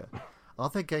rules hacker. Are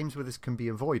there games where this can be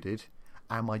avoided?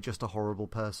 Am I just a horrible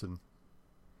person?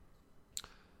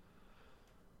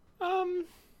 I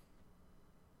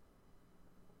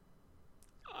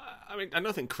mean, I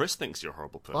don't think Chris thinks you're a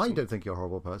horrible person. I don't think you're a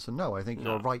horrible person. No, I think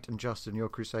you're right and just in your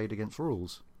crusade against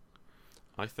rules.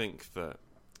 I think that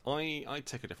I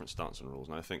take a different stance on rules,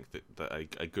 and I think that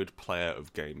a good player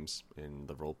of games in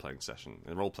the role-playing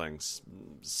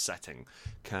setting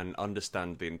can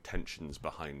understand the intentions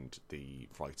behind the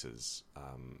writer's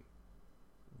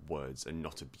words and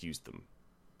not abuse them.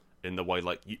 In the way,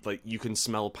 like you can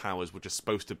smell powers which are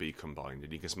supposed to be combined,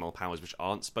 and you can smell powers which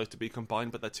aren't supposed to be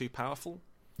combined, but they're too powerful.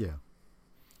 Yeah.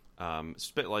 It's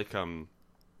a bit like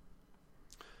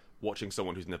watching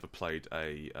someone who's never played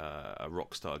a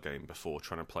Rockstar game before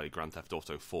trying to play Grand Theft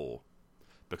Auto 4,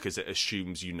 because it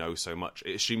assumes you know so much.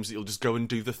 It assumes that you'll just go and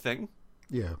do the thing.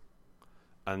 Yeah.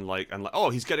 oh,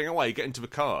 he's getting away, get into the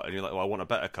car, and you're like, well, I want a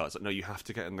better car. It's like, no, you have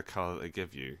to get in the car that they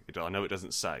give you. I know it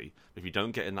doesn't say, but if you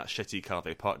don't get in that shitty car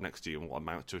they park next to you and what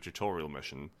amount to a tutorial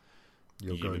mission,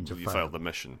 you fail the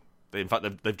mission. In fact,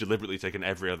 they've deliberately taken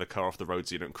every other car off the road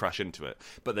so you don't crash into it,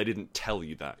 but they didn't tell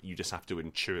you that. You just have to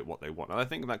intuit what they want, and I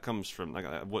think that comes from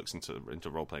it works into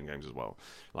role playing games as well.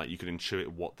 Like you can intuit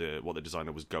what the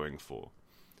designer was going for.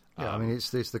 Yeah, I mean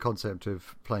it's the concept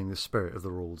of playing the spirit of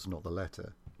the rules, not the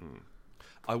letter.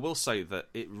 I will say that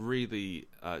it really,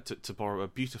 to borrow a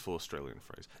beautiful Australian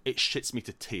phrase, it shits me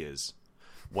to tears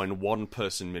when one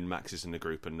person min-maxes in the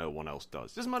group and no one else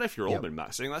does. It doesn't matter if you're all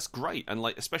min-maxing, that's great. And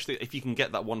especially if you can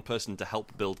get that one person to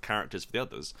help build characters for the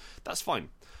others, that's fine.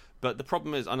 But the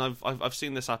problem is, and I've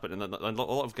seen this happen in a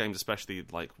lot of games, especially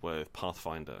like with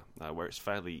Pathfinder, where it's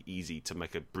fairly easy to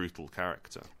make a brutal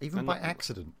character. Even by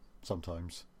accident,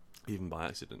 sometimes. Even by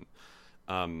accident.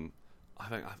 I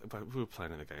think we were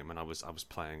playing in the game, and I was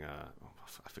playing.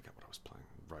 I forget what I was playing,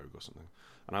 Rogue or something,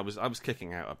 and I was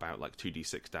kicking out about like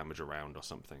 2d6 damage a round or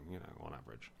something, on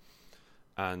average.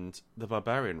 And the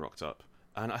barbarian rocked up,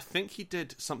 and I think he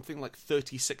did something like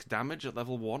 36 damage at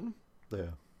level 1. Yeah.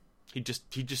 He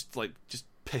just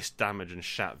pissed damage and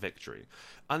shat victory,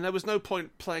 and there was no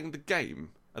point playing the game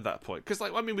at that point because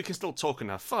we can still talk and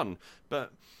have fun,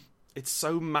 but it's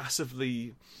so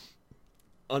massively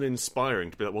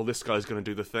uninspiring to be like, well, this guy's going to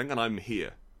do the thing, and I'm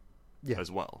here as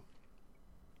well.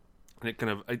 And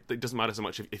it doesn't matter so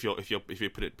much if you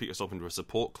put yourself into a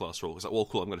support class role. It's like, well,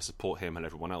 cool, I'm going to support him and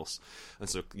everyone else, and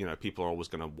so people are always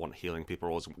going to want healing. People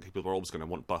are always going to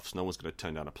want buffs. No one's going to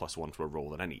turn down a +1 to a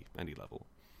roll at any level.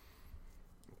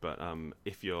 But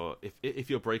if you're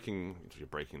breaking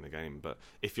the game, but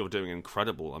if you're doing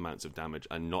incredible amounts of damage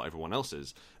and not everyone else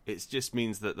is, it just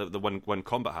means that when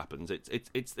combat happens,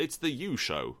 it's the you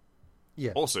show,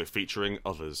 also featuring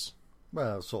others.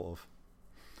 Well, sort of.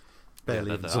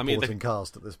 Barely even supporting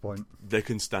cast at this point. They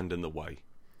can stand in the way.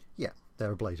 Yeah,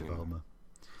 they're a blade of armor.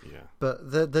 Yeah,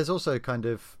 but there's also kind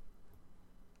of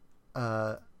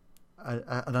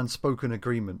an unspoken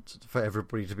agreement for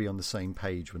everybody to be on the same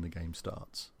page when the game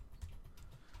starts.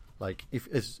 Like, if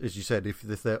as you said, if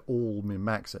they're all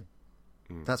min-maxing,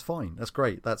 that's fine. That's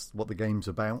great. That's what the game's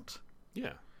about.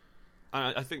 Yeah,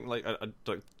 I think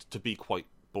to be quite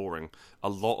boring, a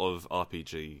lot of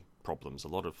RPG problems, a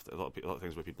lot of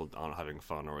things where people aren't having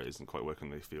fun or it isn't quite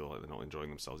working, they feel like they're not enjoying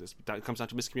themselves. That comes down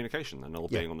to miscommunication and all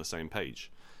being on the same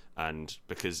page. And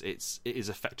because it is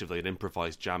effectively an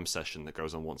improvised jam session that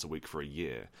goes on once a week for a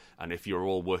year, and if you're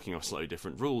all working off slightly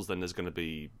different rules, then there's going to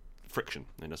be friction.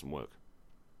 It doesn't work.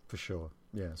 For sure.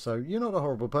 Yeah. So you're not a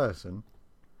horrible person.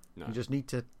 No. You just need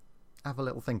to have a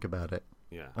little think about it.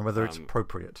 Yeah. And whether it's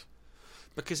appropriate.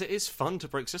 Because it is fun to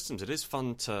break systems. It is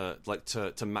fun to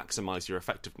maximize your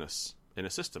effectiveness in a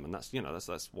system, and that's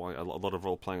why a lot of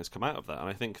role playing has come out of that. And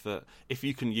I think that if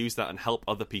you can use that and help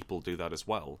other people do that as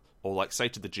well, or say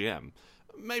to the GM,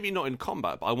 maybe not in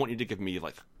combat, but I want you to give me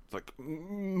like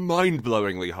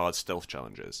mind-blowingly hard stealth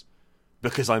challenges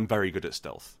because I'm very good at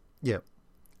stealth. Yeah.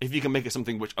 If you can make it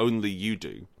something which only you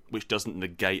do, which doesn't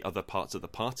negate other parts of the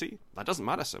party, that doesn't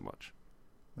matter so much.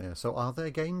 Yeah. So are there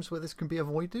games where this can be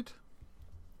avoided?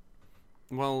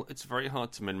 Well, it's very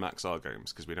hard to min-max our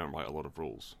games because we don't write a lot of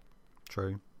rules.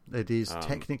 True. It is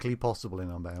technically possible in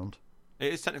Unbound.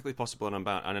 It is technically possible in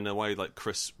Unbound, and in a way, like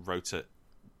Chris wrote it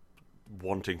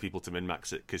wanting people to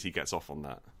min-max it because he gets off on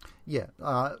that. Yeah.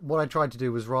 What I tried to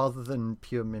do was, rather than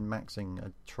pure min-maxing,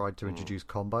 I tried to introduce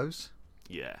combos.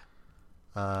 Yeah.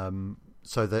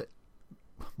 So that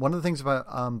one of the things about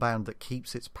Unbound that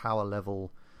keeps its power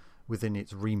level within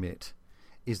its remit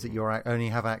is that you only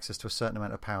have access to a certain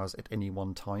amount of powers at any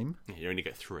one time. You only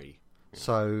get 3. Yeah.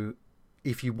 So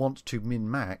if you want to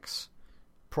min-max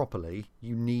properly,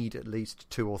 you need at least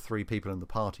 2 or 3 people in the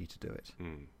party to do it.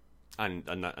 And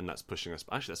that's pushing us.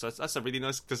 Actually, that's a really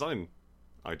nice design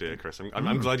idea, Chris.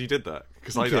 I'm glad you did that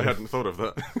because I hadn't thought of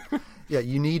that. Yeah,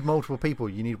 you need multiple people.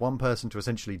 You need one person to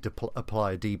essentially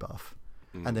apply a debuff,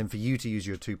 and then for you to use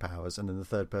your 2 powers, and then the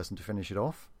third person to finish it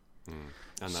off.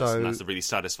 And that's a really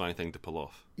satisfying thing to pull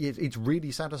off. It's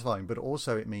really satisfying, but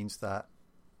also it means that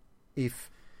if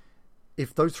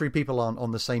those 3 people aren't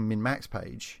on the same min-max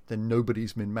page, then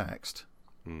nobody's min-maxed.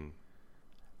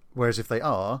 Whereas if they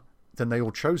are, then they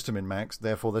all chose to min-max,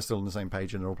 therefore they're still on the same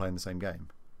page and they're all playing the same game.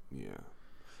 Yeah.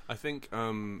 I think...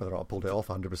 whether I pulled it off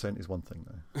 100% is one thing,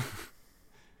 though.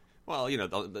 Well,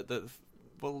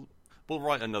 we'll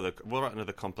write another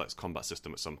complex combat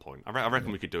system at some point. I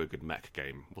reckon we could do a good mech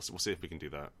game. We'll see if we can do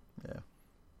that. Yeah.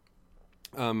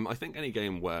 I think any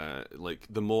game where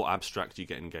the more abstract you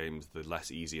get in games, the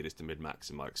less easy it is to min-max,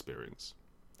 in my experience.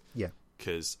 Yeah.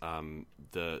 because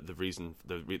the reason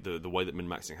the way that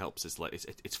min-maxing helps is like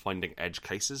it's finding edge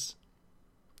cases.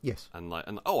 Yes. And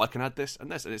I can add this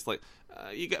and this, and it's like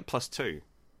you get a +2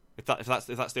 if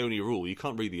that's the only rule. You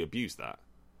can't really abuse that.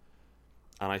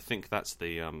 And I think that's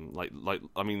the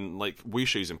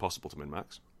Wushu's impossible to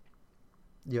min-max.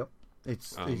 Yep.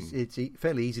 It's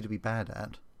fairly easy to be bad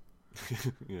at.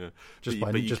 Yeah.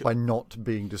 Just by not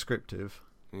being descriptive.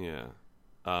 Yeah.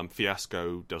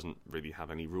 Fiasco doesn't really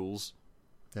have any rules.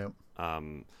 Yep.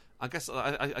 I guess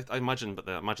I imagine, but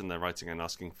I imagine they're writing and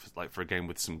asking for a game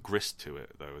with some grist to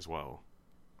it though as well.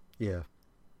 Yeah.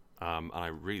 And I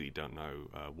really don't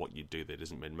know what you'd do that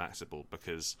isn't min-maxable,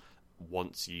 because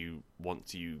once you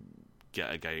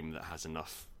get a game that has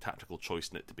enough tactical choice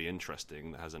in it to be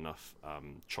interesting, that has enough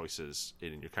choices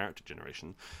in your character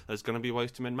generation, there's going to be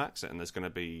ways to min-max it, and there's going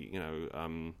to be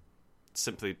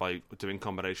simply by doing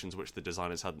combinations which the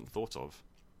designers hadn't thought of.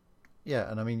 Yeah,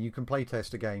 and I mean, you can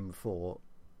playtest a game for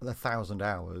 1,000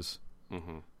 hours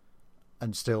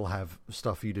and still have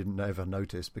stuff you didn't ever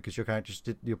notice because your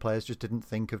players just didn't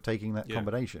think of taking that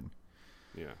combination.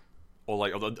 Yeah. Or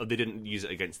they didn't use it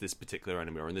against this particular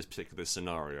enemy, or in this particular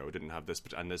scenario, it didn't have this.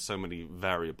 And there's so many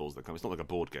variables that come. It's not like a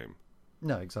board game.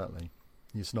 No, exactly.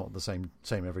 It's not the same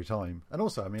every time. And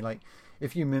also, I mean, like,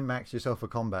 if you min-max yourself for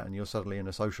combat and you're suddenly in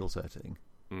a social setting,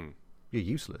 you're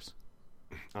useless.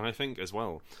 And I think as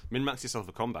well, min-max yourself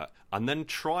for combat, and then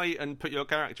try and put your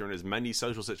character in as many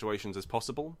social situations as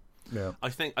possible. Yeah, I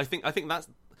think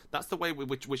that's the way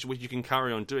which you can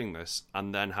carry on doing this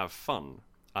and then have fun.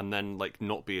 And then,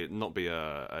 not be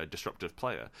a disruptive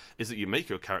player, is that you make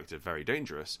your character very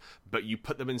dangerous, but you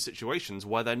put them in situations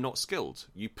where they're not skilled.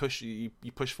 You push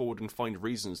forward and find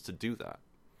reasons to do that,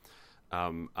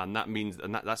 and that means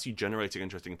that's you generating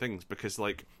interesting things. Because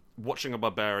watching a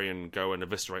barbarian go and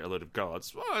eviscerate a load of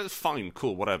guards, well, it's fine,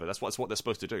 cool, whatever. That's what they're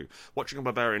supposed to do. Watching a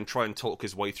barbarian try and talk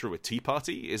his way through a tea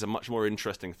party is a much more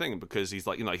interesting thing, because he's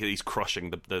he's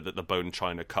crushing the bone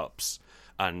china cups.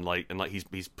 And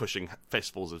he's pushing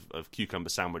fistfuls of cucumber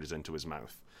sandwiches into his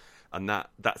mouth, and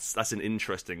that's an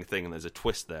interesting thing. And there's a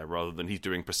twist there, rather than he's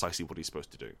doing precisely what he's supposed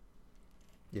to do.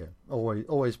 Yeah,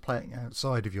 always playing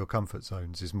outside of your comfort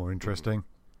zones is more interesting.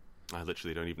 I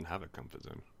literally don't even have a comfort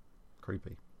zone.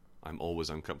 Creepy. I'm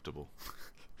always uncomfortable.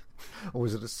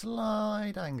 Always at a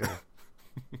slight angle.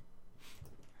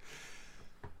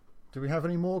 Do we have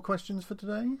any more questions for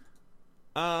today?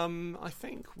 I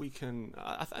think we can.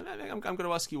 I'm going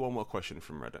to ask you one more question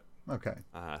from Reddit. Okay.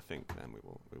 I think then we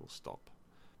will stop.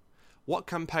 What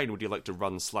campaign would you like to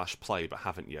run / play but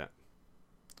haven't yet?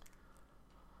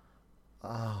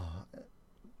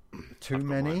 Too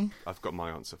many. I've got my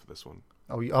answer for this one.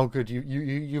 Oh, good.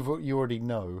 You already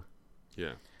know.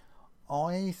 Yeah.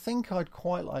 I think I'd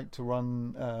quite like to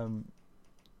run.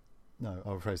 No,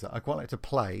 I'll rephrase that. I'd quite like to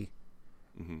play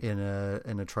in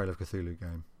a Trail of Cthulhu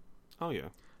game. Oh yeah,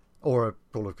 or a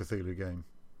Call of Cthulhu game,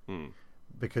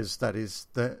 because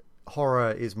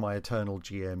horror is my eternal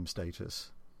GM status.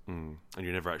 And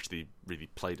you never actually really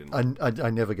played in it. And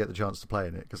I never get the chance to play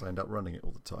in it because I end up running it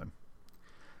all the time,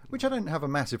 which I don't have a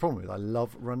massive problem with. I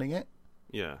love running it.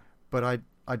 Yeah, but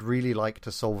I'd really like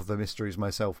to solve the mysteries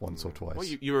myself once or twice. Well,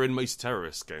 you were in East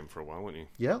Terrorists game for a while, weren't you?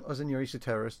 Yeah, I was in your East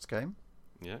Terrorists game.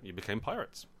 Yeah, you became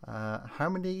pirates. How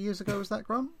many years ago was that,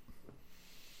 Grant?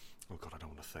 Oh God, I don't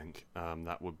want to think.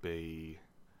 That would be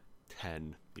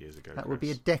 10 years ago. That would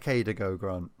be a decade ago,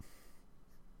 Grant.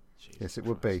 Yes, it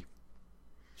would be.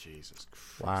 Jesus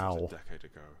Christ! Wow, a decade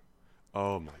ago.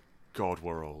 Oh my God,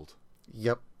 we're old.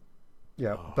 Yep.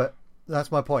 Yeah, but that's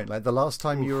my point. The last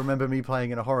time you remember me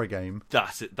playing in a horror game,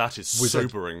 that's it. That is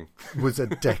sobering. Was a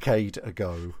decade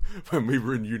ago when we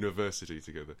were in university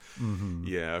together. Mm-hmm.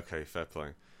 Yeah. Okay. Fair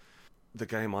play. The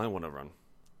game I want to run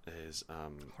is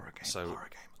horror game.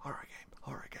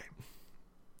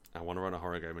 I want to run a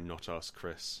horror game and not ask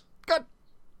Chris. God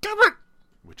damn it!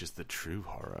 Which is the true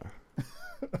horror.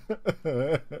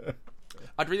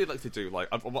 I'd really like to do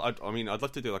I'd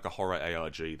love to do a horror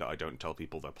ARG that I don't tell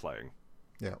people they're playing.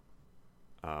 Yeah.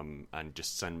 And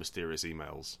just send mysterious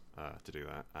emails to do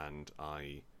that. And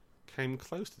I came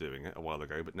close to doing it a while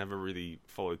ago, but never really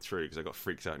followed through because I got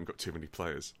freaked out and got too many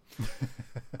players.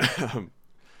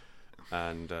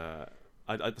 I'd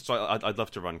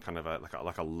love to run kind of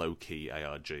a low key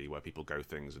ARG where people go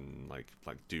things and like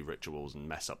do rituals and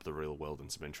mess up the real world in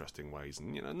some interesting ways,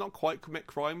 and not quite commit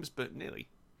crimes, but nearly.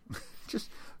 Just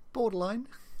borderline.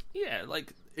 Yeah,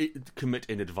 commit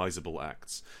inadvisable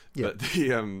acts. Yeah. But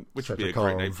which would be a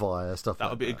great name. Fire, stuff that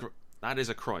would be that is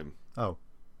a crime. Oh,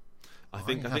 I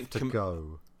think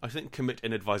go. I think commit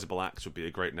inadvisable acts would be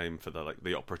a great name for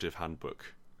the operative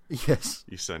handbook. Yes,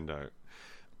 you send out.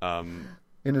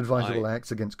 Inadvisable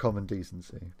acts against common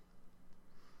decency.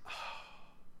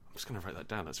 I'm just going to write that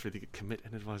down. That's really good. Commit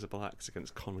inadvisable acts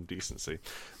against common decency.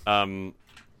 The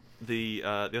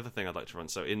other thing I'd like to run.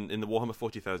 So in the Warhammer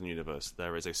 40,000 universe,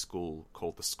 there is a school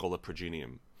called the Schola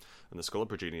Progenium, and the Schola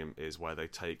Progenium is where they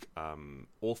take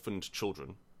orphaned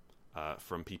children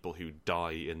from people who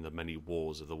die in the many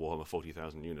wars of the Warhammer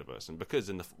 40,000 universe. And because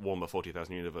in the Warhammer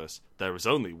 40,000 universe there is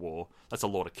only war, that's a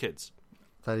lot of kids.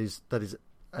 That is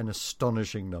an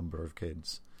astonishing number of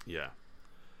kids. Yeah.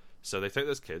 So they take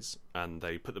those kids and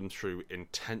they put them through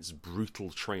intense,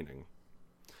 brutal training.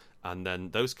 And then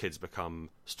those kids become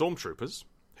stormtroopers,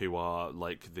 who are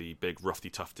like the big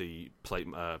roughy-tufty plate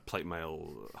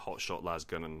mail hotshot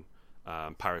lasgun and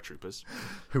paratroopers.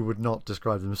 Who would not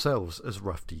describe themselves as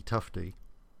roughy-tufty.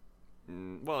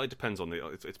 Well, it depends on the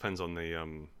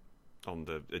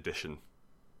edition.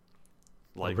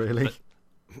 Like, oh, really?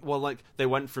 They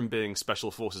went from being special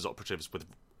forces operatives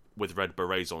with red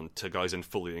berets on to guys in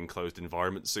fully enclosed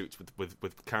environment suits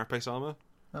with carapace armor.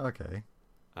 Okay.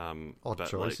 Odd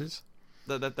choices.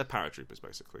 They're paratroopers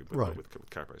basically, right. with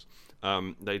carapace.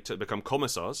 They become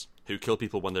commissars who kill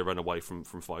people when they run away from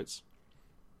fights.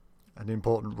 An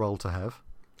important role to have.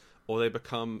 Or they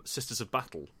become Sisters of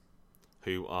Battle,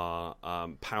 who are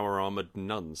power armored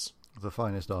nuns. The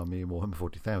finest army in Warhammer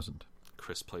 40,000.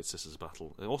 Chris played Sisters of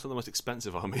Battle. They're also the most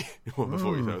expensive army in Warhammer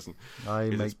 40,000. I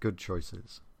make good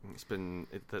choices. They've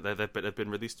been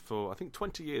released for I think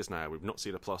 20 years now. We've not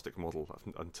seen a plastic model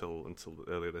until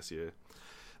earlier this year.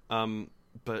 So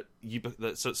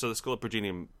the Schola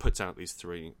Progenium puts out these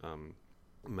three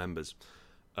members.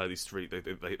 These three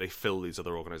they fill these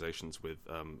other organisations with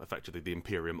effectively the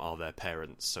Imperium are their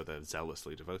parents, so they're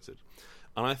zealously devoted.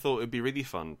 And I thought it'd be really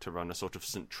fun to run a sort of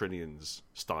St. Trinian's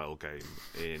style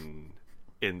game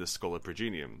in the Schola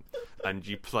Progenium, and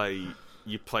you play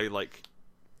like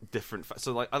different.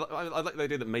 So like I like the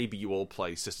idea that maybe you all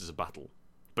play Sisters of Battle,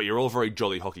 but you're all very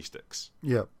jolly hockey sticks.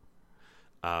 Yep.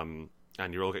 And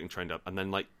you're all getting trained up, and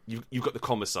then like you've got the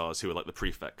commissars who are like the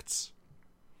prefects,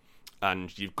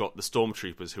 and you've got the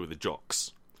stormtroopers who are the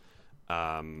jocks,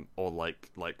 or like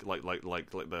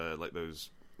those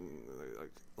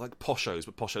like poshos,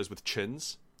 but poshos with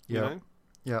chins. You know?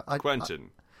 Yeah.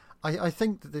 Quentin. I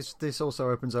think that this also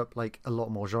opens up like a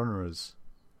lot more genres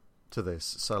to this.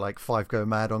 So like Five Go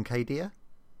Mad on Cadia.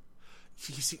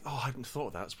 You see, I hadn't thought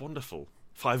of that. It's wonderful.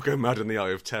 Five Go Mad on the Eye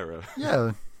of Terror.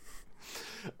 Yeah.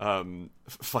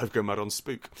 Five Go Mad on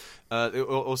Spook.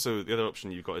 Also, the other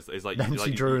option you've got is like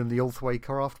Nancy Drew in the Ulthway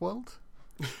Craft world.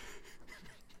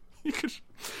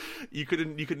 You could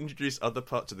introduce other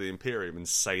parts of the Imperium and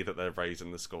say that they're raised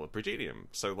in the Schola Progenium.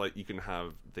 So like you can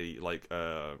have the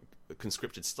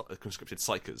conscripted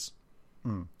psychers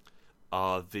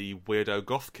are the weirdo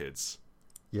goth kids.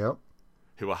 Yep.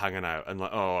 Who are hanging out and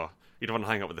like, you don't want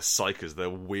to hang out with the psychers. They're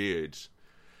weird.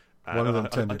 One of them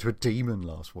turned into a demon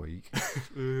last week.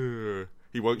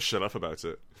 He won't shut up about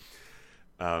it.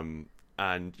 And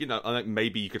I think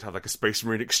maybe you could have like a Space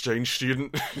Marine exchange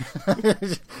student.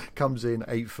 Comes in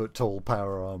 8 foot tall,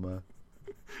 power armor.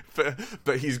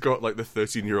 But he's got like the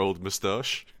 13-year-old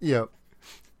moustache. Yep.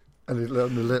 And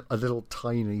a little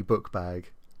tiny book bag.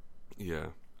 Yeah.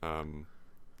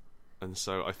 And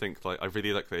so I think I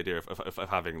really like the idea of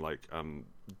having like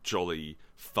jolly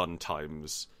fun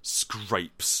times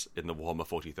scrapes in the Warhammer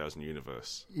 40,000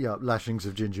 universe. Yeah, lashings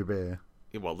of ginger beer.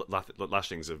 Well,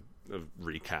 lashings of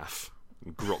recaf,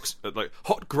 grox, like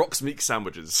hot grox meat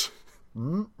sandwiches.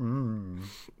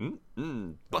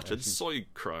 Buttered soy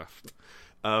craft.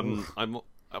 I'm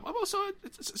also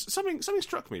something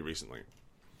struck me recently.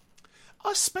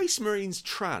 Are Space Marines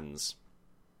trans?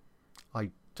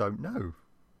 I don't know.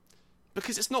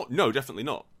 Because it's not. No, definitely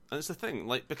not. And it's the thing,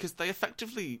 like, because they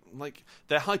effectively, like,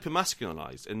 they're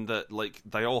hyper-masculinized in that, like,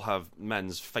 they all have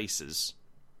men's faces.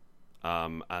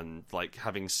 And, like,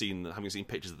 having seen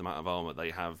pictures of them out of armor,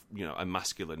 they have, a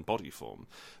masculine body form.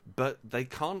 But they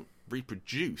can't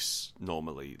reproduce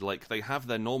normally. Like, they have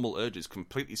their normal urges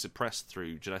completely suppressed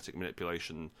through genetic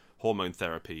manipulation, hormone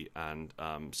therapy, and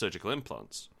surgical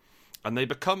implants. And they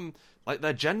become, like,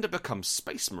 their gender becomes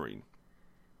Space Marine.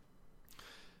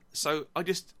 So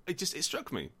it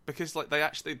struck me because like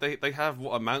they have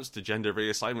what amounts to gender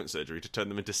reassignment surgery to turn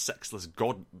them into sexless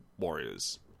god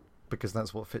warriors. Because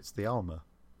that's what fits the armor.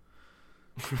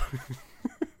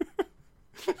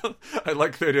 I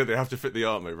like the idea they have to fit the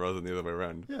armor rather than the other way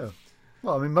around. Yeah.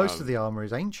 Well, I mean, most of the armor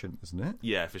is ancient, isn't it?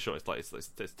 Yeah, for sure.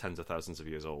 It's tens of thousands of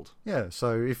years old. Yeah.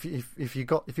 So if you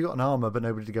got an armor but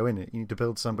nobody to go in it, you need to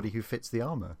build somebody who fits the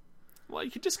armor. Well,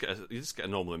 you just get a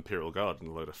normal Imperial Guard and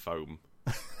a load of foam.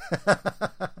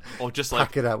 Or just like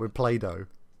pack it out with Play-Doh.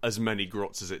 as many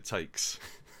grots as it takes.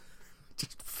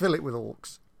 Just fill it with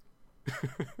orcs.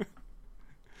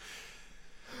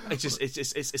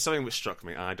 It's something which struck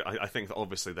me. I think that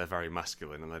obviously they're very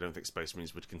masculine, and I don't think Space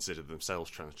Marines would consider themselves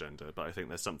transgender. But I think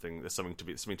there's something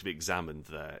to be examined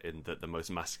there, in that the most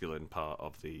masculine part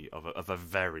of a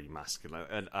very masculine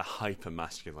and a hyper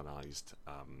masculinized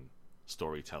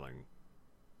storytelling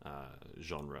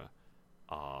genre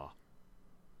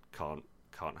can't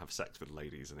have sex with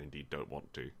ladies, and indeed don't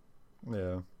want to.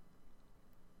 Yeah,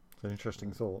 it's an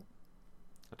interesting thought.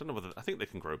 I don't know whether... I think they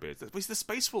can grow beards. The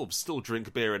Space Wolves still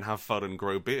drink beer and have fun and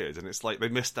grow beards, and it's like they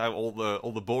missed out all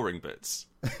the boring bits.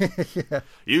 Yeah.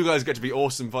 You guys get to be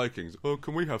awesome Vikings. Oh,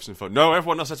 can we have some fun? No,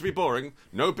 everyone else has to be boring.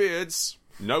 No beards.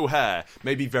 No hair.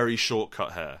 Maybe very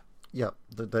short-cut hair. Yep,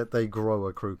 they grow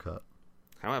a crew cut.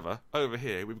 However, over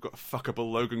here, we've got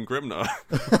fuckable Logan Grimnar.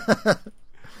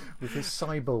 With his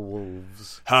cyber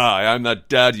wolves. Hi, I'm that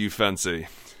dad you fancy.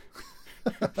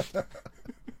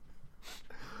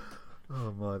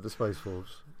 Oh my, the Space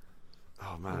Wolves.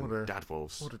 Oh man, Dad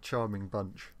Wolves. What a charming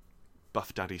bunch.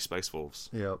 Buff Daddy Space Wolves.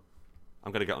 Yep.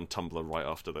 I'm going to get on Tumblr right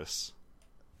after this.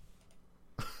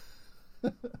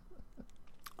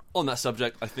 On that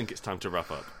subject, I think it's time to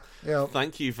wrap up. Yep.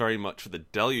 Thank you very much for the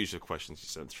deluge of questions you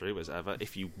sent through, as ever.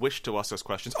 If you wish to ask us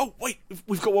questions... Oh, wait!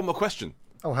 We've got one more question.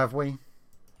 Oh, have we?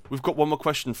 We've got one more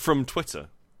question from Twitter.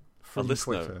 From a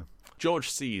listener, Twitter. George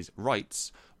C's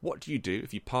writes... What do you do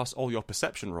if you pass all your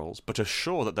perception rolls, but are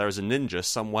sure that there is a ninja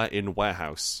somewhere in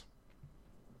warehouse?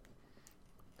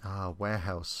 Ah,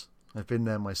 warehouse. I've been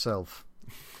there myself.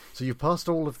 So you've passed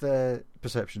all of their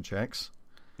perception checks,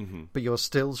 but you're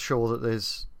still sure that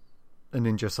there's a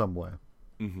ninja somewhere.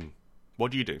 Mm-hmm.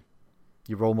 What do?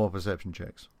 You roll more perception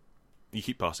checks. You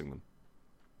keep passing them.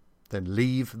 Then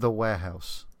leave the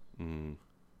warehouse. Mm.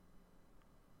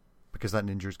 Because that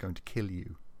ninja is going to kill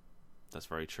you. That's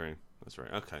very true. That's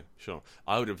right. Okay, sure.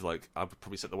 I would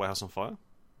probably set the warehouse on fire.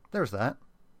 There's that.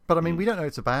 But I mean, we don't know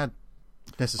it's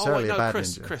necessarily a bad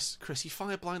ninja. Chris, you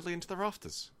fire blindly into the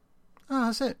rafters. Ah,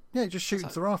 that's it. Yeah, just shoot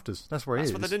into the rafters. That's where he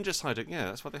is. That's where the ninja's hiding. Yeah,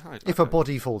 that's where they hide. If a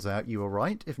body falls out, you were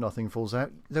right. If nothing falls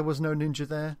out, there was no ninja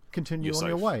there. Continue on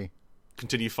your way.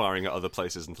 Continue firing at other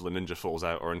places until a ninja falls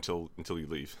out, or until you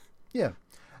leave. Yeah.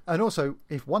 And also,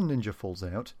 if one ninja falls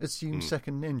out, assume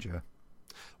second ninja.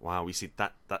 Wow, we see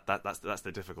that's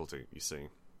the difficulty, you see.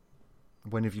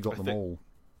 When have you got them all?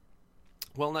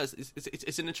 Well, no,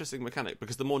 it's an interesting mechanic,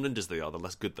 because the more ninjas they are, the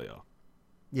less good they are.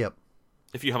 Yep.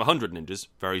 If you have 100 ninjas,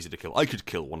 very easy to kill. I could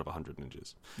kill one of 100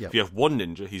 ninjas. Yep. If you have one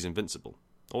ninja, he's invincible.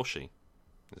 Or she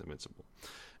is invincible.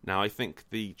 Now, I think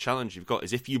the challenge you've got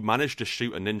is if you manage to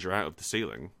shoot a ninja out of the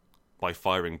ceiling by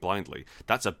firing blindly,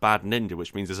 that's a bad ninja,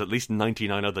 which means there's at least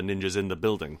 99 other ninjas in the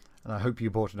building. And I hope you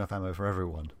bought enough ammo for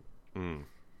everyone.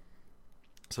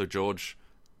 So, George,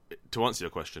 to answer your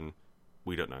question,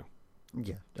 we don't know.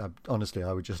 Yeah, honestly,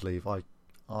 I would just leave. I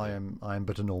am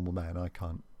but a normal man. I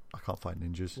can't fight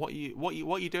ninjas. What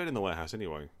are you doing in the warehouse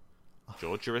anyway,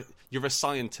 George? You're a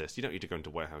scientist. You don't need to go into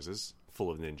warehouses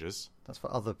full of ninjas. That's for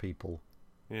other people.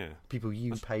 Yeah, people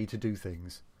you pay to do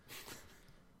things.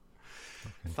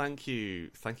 Okay. Thank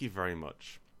you very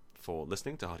much for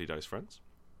listening to Hearty Dice Friends.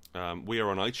 We are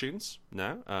on iTunes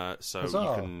now, so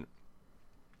Huzzah.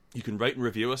 You can rate and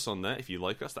review us on there if you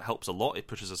like us. That helps a lot. It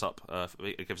pushes us up.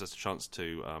 It gives us a chance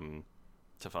to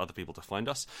for other people to find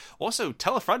us. Also,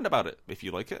 tell a friend about it if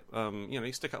you like it.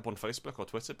 You stick it up on Facebook or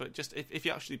Twitter. But just if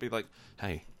you actually be like,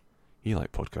 hey, you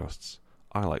like podcasts?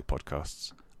 I like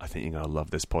podcasts. I think you're gonna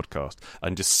love this podcast.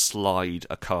 And just slide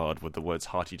a card with the words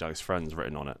 "Hearty Dice Friends"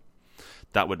 written on it.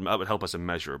 That would help us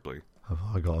immeasurably. Have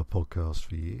I got a podcast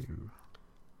for you?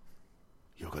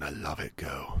 You're gonna love it,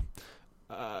 girl.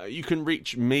 You can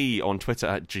reach me on Twitter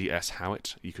at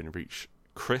GSHowitt. You can reach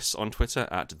Chris on Twitter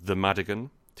at TheMadigan,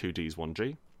 2Ds,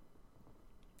 1G.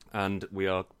 And we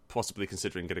are possibly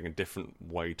considering getting a different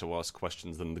way to ask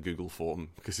questions than the Google form,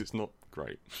 because it's not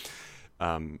great.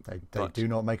 They do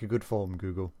not make a good form,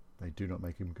 Google. They do not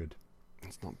make them good.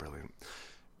 It's not brilliant.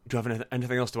 Do you have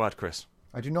anything else to add, Chris?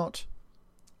 I do not.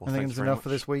 Well, I think it's enough for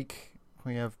this week.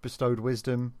 We have bestowed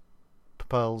wisdom,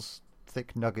 pearls,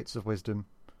 thick nuggets of wisdom.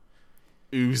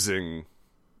 Oozing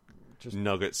just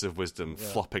nuggets of wisdom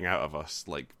flopping out of us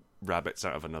like rabbits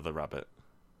out of another rabbit.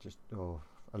 Just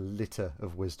a litter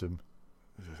of wisdom.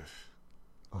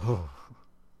 Oh.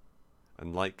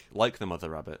 And like the mother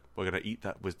rabbit, we're going to eat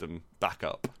that wisdom back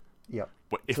up. Yep.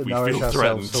 If to we nourish feel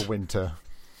ourselves threatened. for winter.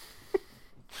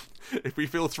 If we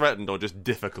feel threatened or just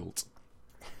difficult.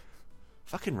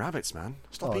 Fucking rabbits, man.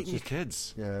 Stop eating your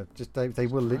kids. Yeah, just they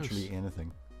will literally eat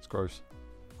anything. It's gross.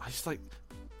 I just like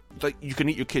you can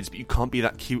eat your kids, but you can't be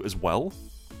that cute as well.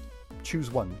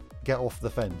 choose one. Get off the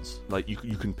fence. Like, you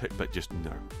can pick, but just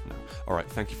no. All right,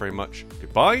 thank you very much.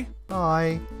 Goodbye.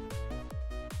 Bye.